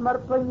ጎዳና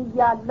መርቶኝ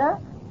እያለ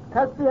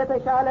ከሱ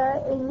የተሻለ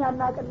እኛ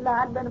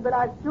እናቅልሃለን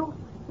ብላችሁ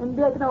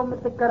እንዴት ነው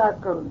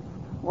የምትከራከሩኝ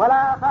ወላ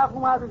አኻፉ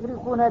ማ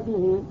ትሽሪኩነ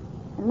ቢሂ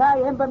እና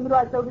ይህን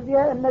በሚሏቸው ጊዜ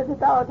እነዚህ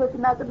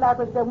ጣዖቶችና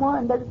ጽላቶች ደግሞ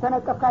እንደዚህ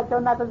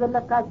ተነቀፍካቸውና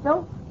ተዘለፍካቸው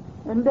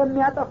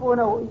እንደሚያጠፉ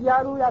ነው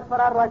እያሉ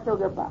ያስፈራሯቸው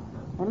ገባ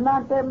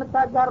እናንተ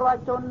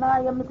የምታጋሯቸውና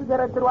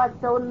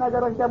የምትደረድሯቸውን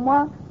ነገሮች ደግሞ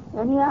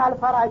እኔ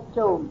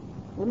አልፈራቸውም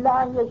ኢላ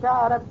አን የሻ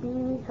ረቢ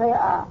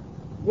ሸይአ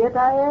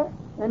ጌታዬ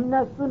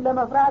እነሱን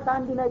ለመፍራት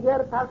አንድ ነገር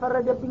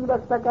ካልፈረደብኝ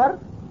በስተቀር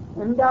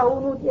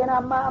እንዳሁኑ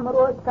ጤናማ አእምሮ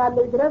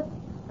እስካለኝ ድረስ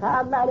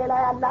ከአላህ ሌላ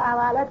ያለ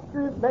አማልክት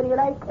በእኔ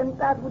ላይ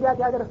ቅንጣት ጉዳት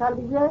ያደርሳል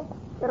ብዬ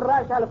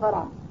ጭራሽ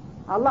አልፈራም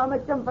አላህ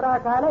መቼም ፍራ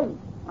ካለኝ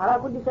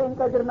አላኩል ሸይን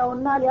ቀድር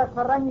ነውና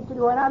ሊያስፈራኝ ይችል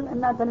ይሆናል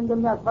እናንተን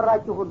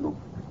እንደሚያስፈራችሁ ሁሉ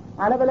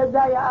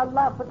አለበለዚያ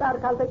የአላህ ፍቃድ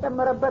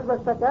ካልተጨመረበት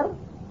በስተቀር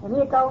እኔ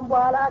ካሁን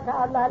በኋላ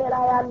ከአላህ ሌላ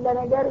ያለ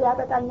ነገር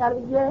ያጠቃኛል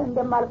ብዬ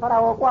እንደማልፈራ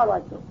ወቁ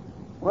አሏቸው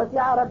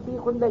ወሲዐ ረቢ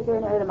ኩለ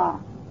ሸይን ዒልማ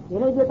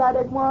የኔ ጌታ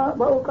ደግሞ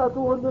በእውቀቱ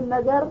ሁሉን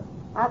ነገር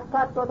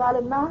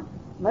አካቶታልና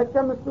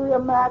መቼም እሱ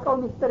የማያውቀው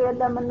ምስጢር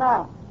የለምና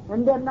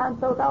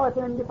እንደናንተው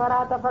ጣዖትን እንዲፈራ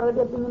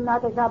ተፈረደብኝና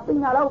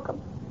ተሻብኝ አላውቅም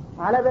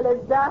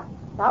አለበለዚያ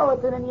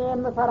ጣዖትን እኔ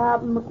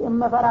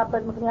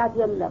የምፈራበት ምክንያት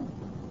የለም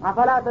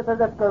አፈላ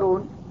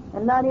ተተዘከሩን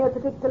እና እኔ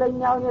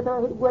ትክክለኛውን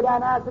የተውሂድ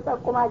ጎዳና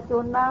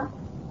ትጠቁማችሁና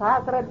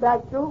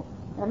ታስረዳችሁ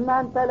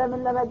እናንተ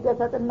ለምን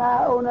ለመገሰጥና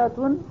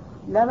እውነቱን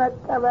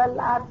ለመቀበል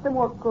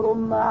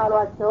አትሞክሩም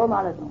አሏቸው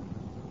ማለት ነው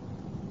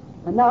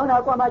እና አሁን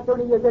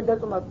አቋማቸውን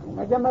እየገለጹ መጡ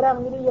መጀመሪያም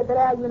እንግዲህ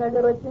የተለያዩ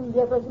ነገሮችን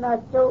ጌቶች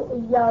ናቸው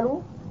እያሉ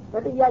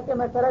በጥያቄ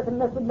መሰረት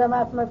እነሱን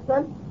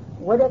ለማስመሰል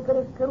ወደ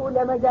ክርክሩ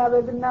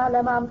ለመጋበዝና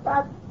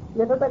ለማምጣት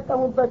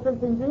የተጠቀሙበት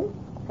ስልት እንጂ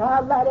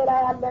ከአላህ ሌላ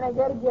ያለ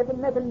ነገር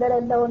ጌትነት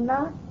እንደሌለውና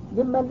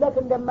ሊመለክ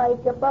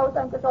እንደማይገባው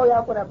ጠንቅቀው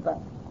ያውቁ ነበር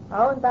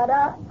አሁን ታዲያ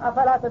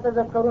አፈላ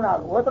ተተዘከሩን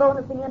አሉ።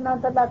 ወትሮውንስ እኔ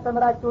እናንተን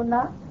ላስተምራችሁና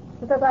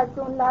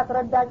ስተታችሁን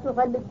ላስረዳችሁ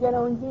ፈልጌ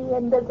ነው እንጂ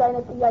እንደዚህ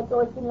አይነት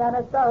ጥያቄዎችን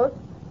ያነሳሁት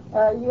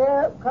ይሄ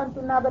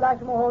ከንቱና በላሽ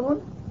መሆኑን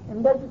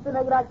እንደዚህ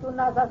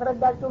ስነግራችሁና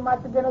ሳስረዳችሁ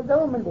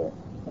አትገነዘቡም እንዴ?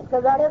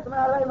 እስከዛሬስ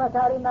ምናልባት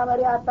መካሪና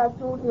መሪ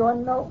አጣችሁ ሊሆን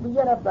ነው ብዬ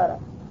ነበረ።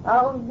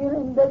 አሁን ግን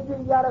እንደዚህ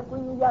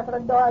እያረኩኝ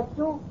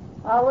እያስረዳኋችሁ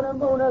አሁንም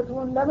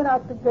እውነቱን ለምን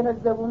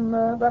አትገነዘቡም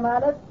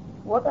በማለት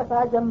ወቀሳ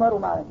ጀመሩ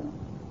ማለት ነው።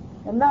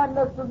 እና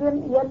እነሱ ግን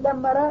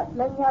የለመረ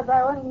ለእኛ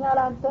ሳይሆን እኛ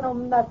ለአንተ ነው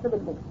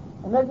የምናስብልህ።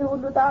 እነዚህ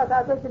ሁሉ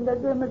ጣዖታቶች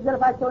እንደዚህ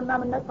የምትዘልፋቸውና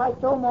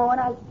የምነጥፋቸው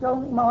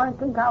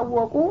መሆንክን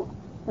ካወቁ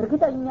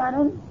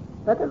እርግጠኛንን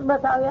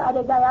በቅጽበታዊ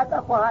አደጋ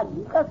ያጠፋሃል፣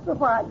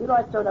 ይቀስፉሃል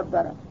ይሏቸው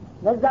ነበረ።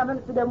 ለዛ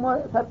መልስ ደግሞ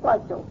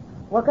ሰጧቸው።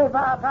 ወከይፈ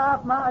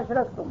አኻፍ ማ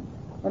አሽረክቱም፣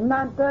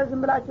 እናንተ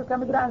ዝም ብላችሁ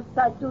ከምድር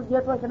አንስታችሁ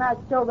ጌቶች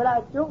ናቸው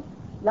ብላችሁ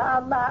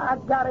ለአላህ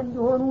አጋር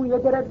እንዲሆኑ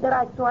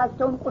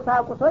የደረደራችኋቸውን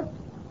ቁሳቁሶች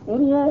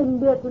እኔ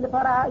እንዴት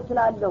ልፈራ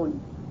እችላለሁ?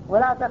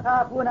 ወላ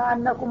ተኻፉነ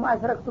አነኩም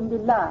አሽረክቱም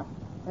ቢላህ፣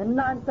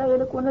 እናንተ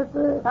ይልቁንስ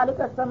ኻሊቀ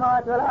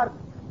ሰማዋት ወልአርድ፣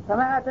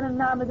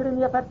 ሰማያትንና ምድርን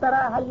የፈጠረ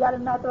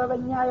ሀያልና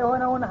ጥበበኛ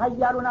የሆነውን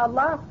ሀያሉን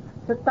አላህ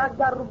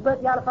ስታጋሩበት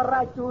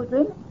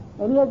ያልፈራችሁትን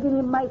እኔ ግን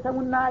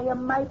የማይሰሙና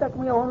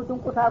የማይጠቅሙ የሆኑትን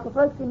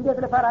ቁሳቁሶች እንዴት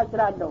ልፈራ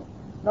እችላለሁ?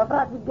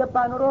 መፍራት ቢገባ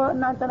ኑሮ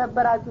እናንተ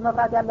ነበራችሁ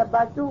መፍራት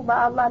ያለባችሁ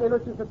በአላህ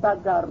ሌሎችን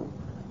ስታጋሩ።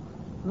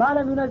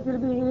 ማለም ይነዝል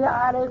ቢሂ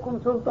አለይኩም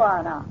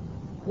ሱልጣና፣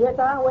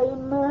 ጌታ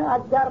ወይም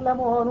አጋር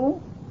ለመሆኑ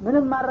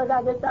ምንም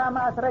ማረጋገጫ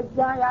ማስረጃ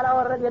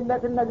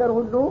ያላወረደለትን ነገር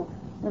ሁሉ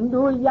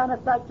እንዲሁ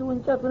እያነሳችሁ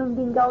እንጨቱንም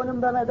ድንጋዩንም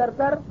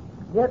በመደርደር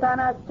ጌታ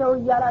ናቸው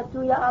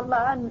እያላችሁ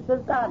የአላህን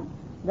ስልጣን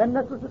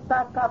ለነሱ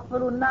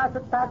ስታካፍሉና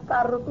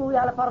ስታቃርጡ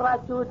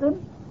ያልፈራችሁትን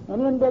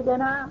እኔ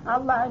እንደገና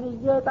አላህን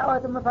ይዤ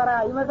ጣዖት ምፈራ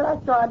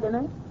ይመስላችኋልን?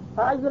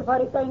 ፈአዩል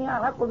ፈሪቀይን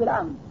አሐቁ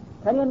ቢልአምን፣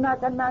 ከኔና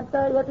ከናንተ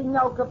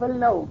የትኛው ክፍል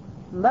ነው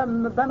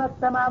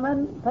በመተማመን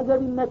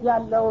ተገቢነት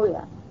ያለው?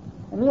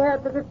 እኔ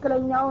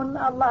ትክክለኛውን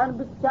አላህን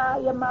ብቻ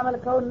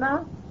የማመልከውና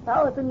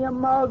ጣዖትን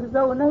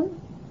የማወግዘው ነኝ?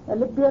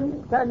 ልቤን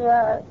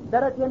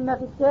ደረቴን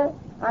ነፍቼ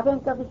አፌን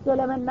ከፍቼ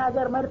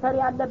ለመናገር መድፈር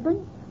ያለብኝ?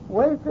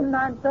 ወይስ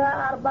እናንተ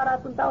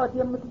 44ቱን ጣዖት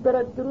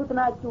የምትደረድሩት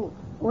ናችሁ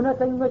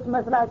እውነተኞች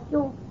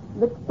መስላችሁ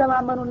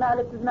ልትተማመኑና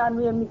ልትዝናኑ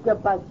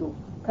የሚገባችሁ?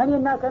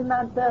 ከኔና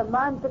ከናንተ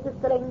ማን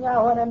ትክክለኛ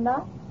ሆነና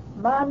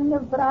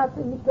ማንም ፍርሃት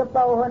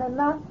የሚገባው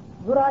ሆነና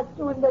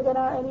ዙራችሁ እንደገና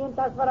እኔን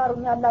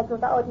ታስፈራሩኛላችሁ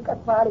ጣዖት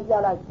ይቀጥፋል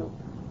እያላችሁ?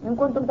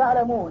 እንኩንቱም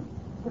ታለሙን፣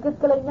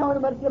 ትክክለኛውን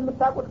መልስ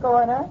የምታውቁት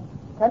ከሆነ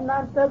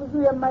ከናንተ ብዙ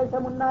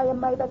የማይሰሙና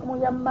የማይጠቅሙ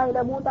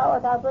የማይለሙ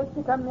ጣዖታቶች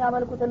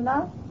ከሚያመልኩትና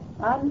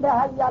አንድ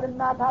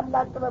ሀያልና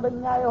ታላቅ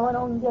ጥበበኛ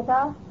የሆነውን ጌታ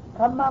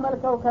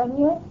ከማመልከው ከኔ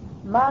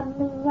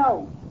ማንኛው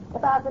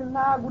ቅጣትና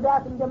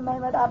ጉዳት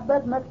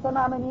እንደማይመጣበት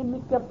መተማመን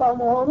የሚገባው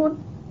መሆኑን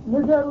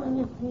ንገሩኝ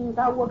እስኪ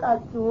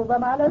ታወቃችሁ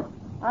በማለት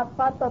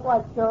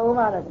አፋጠጧቸው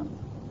ማለት ነው።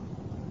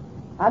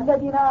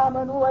 አለዚነ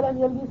አመኑ ወለም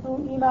የልቢሱ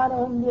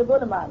ኢማነሁም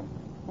ቢዙልም ማለት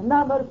እና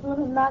መልሱን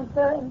እናንተ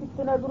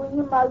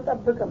እንድትነግሩኝም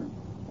አልጠብቅም።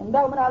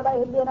 እንዳው ምናልባት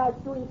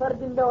ህሌናችሁ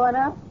ይፈርድ እንደሆነ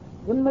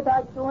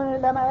ግምታችሁን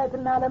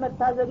ለማየትና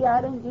ለመታዘብ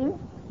ያህል እንጂ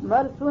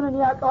መልሱን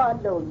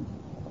ያውቀዋለሁ።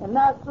 እና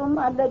እሱም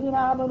አለዚነ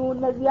አመኑ፣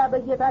 እነዚያ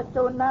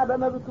በጌታቸውና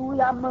በመብቱ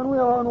ያመኑ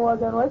የሆኑ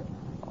ወገኖች፣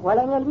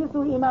 ወለም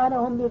የልቢሱ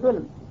ኢማነሁም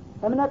ቢዙልም፣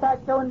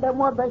 እምነታቸውን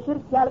ደግሞ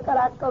በሽርክ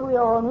ያልቀላቀሉ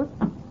የሆኑት፣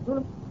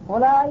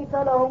 ኡላኢከ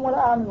ለሁሙል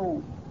አምኑ፣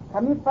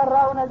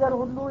 ከሚፈራው ነገር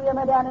ሁሉ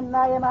የመዳንና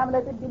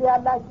የማምለጥ እድል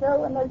ያላቸው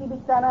እነዚህ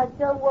ብቻ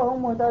ናቸው። ወሁም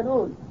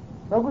ሙህተዱን፣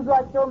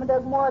 በጉዟቸውም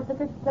ደግሞ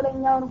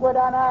ትክክለኛውን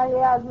ጎዳና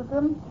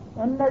የያዙትም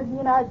እነዚህ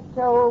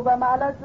ናቸው በማለት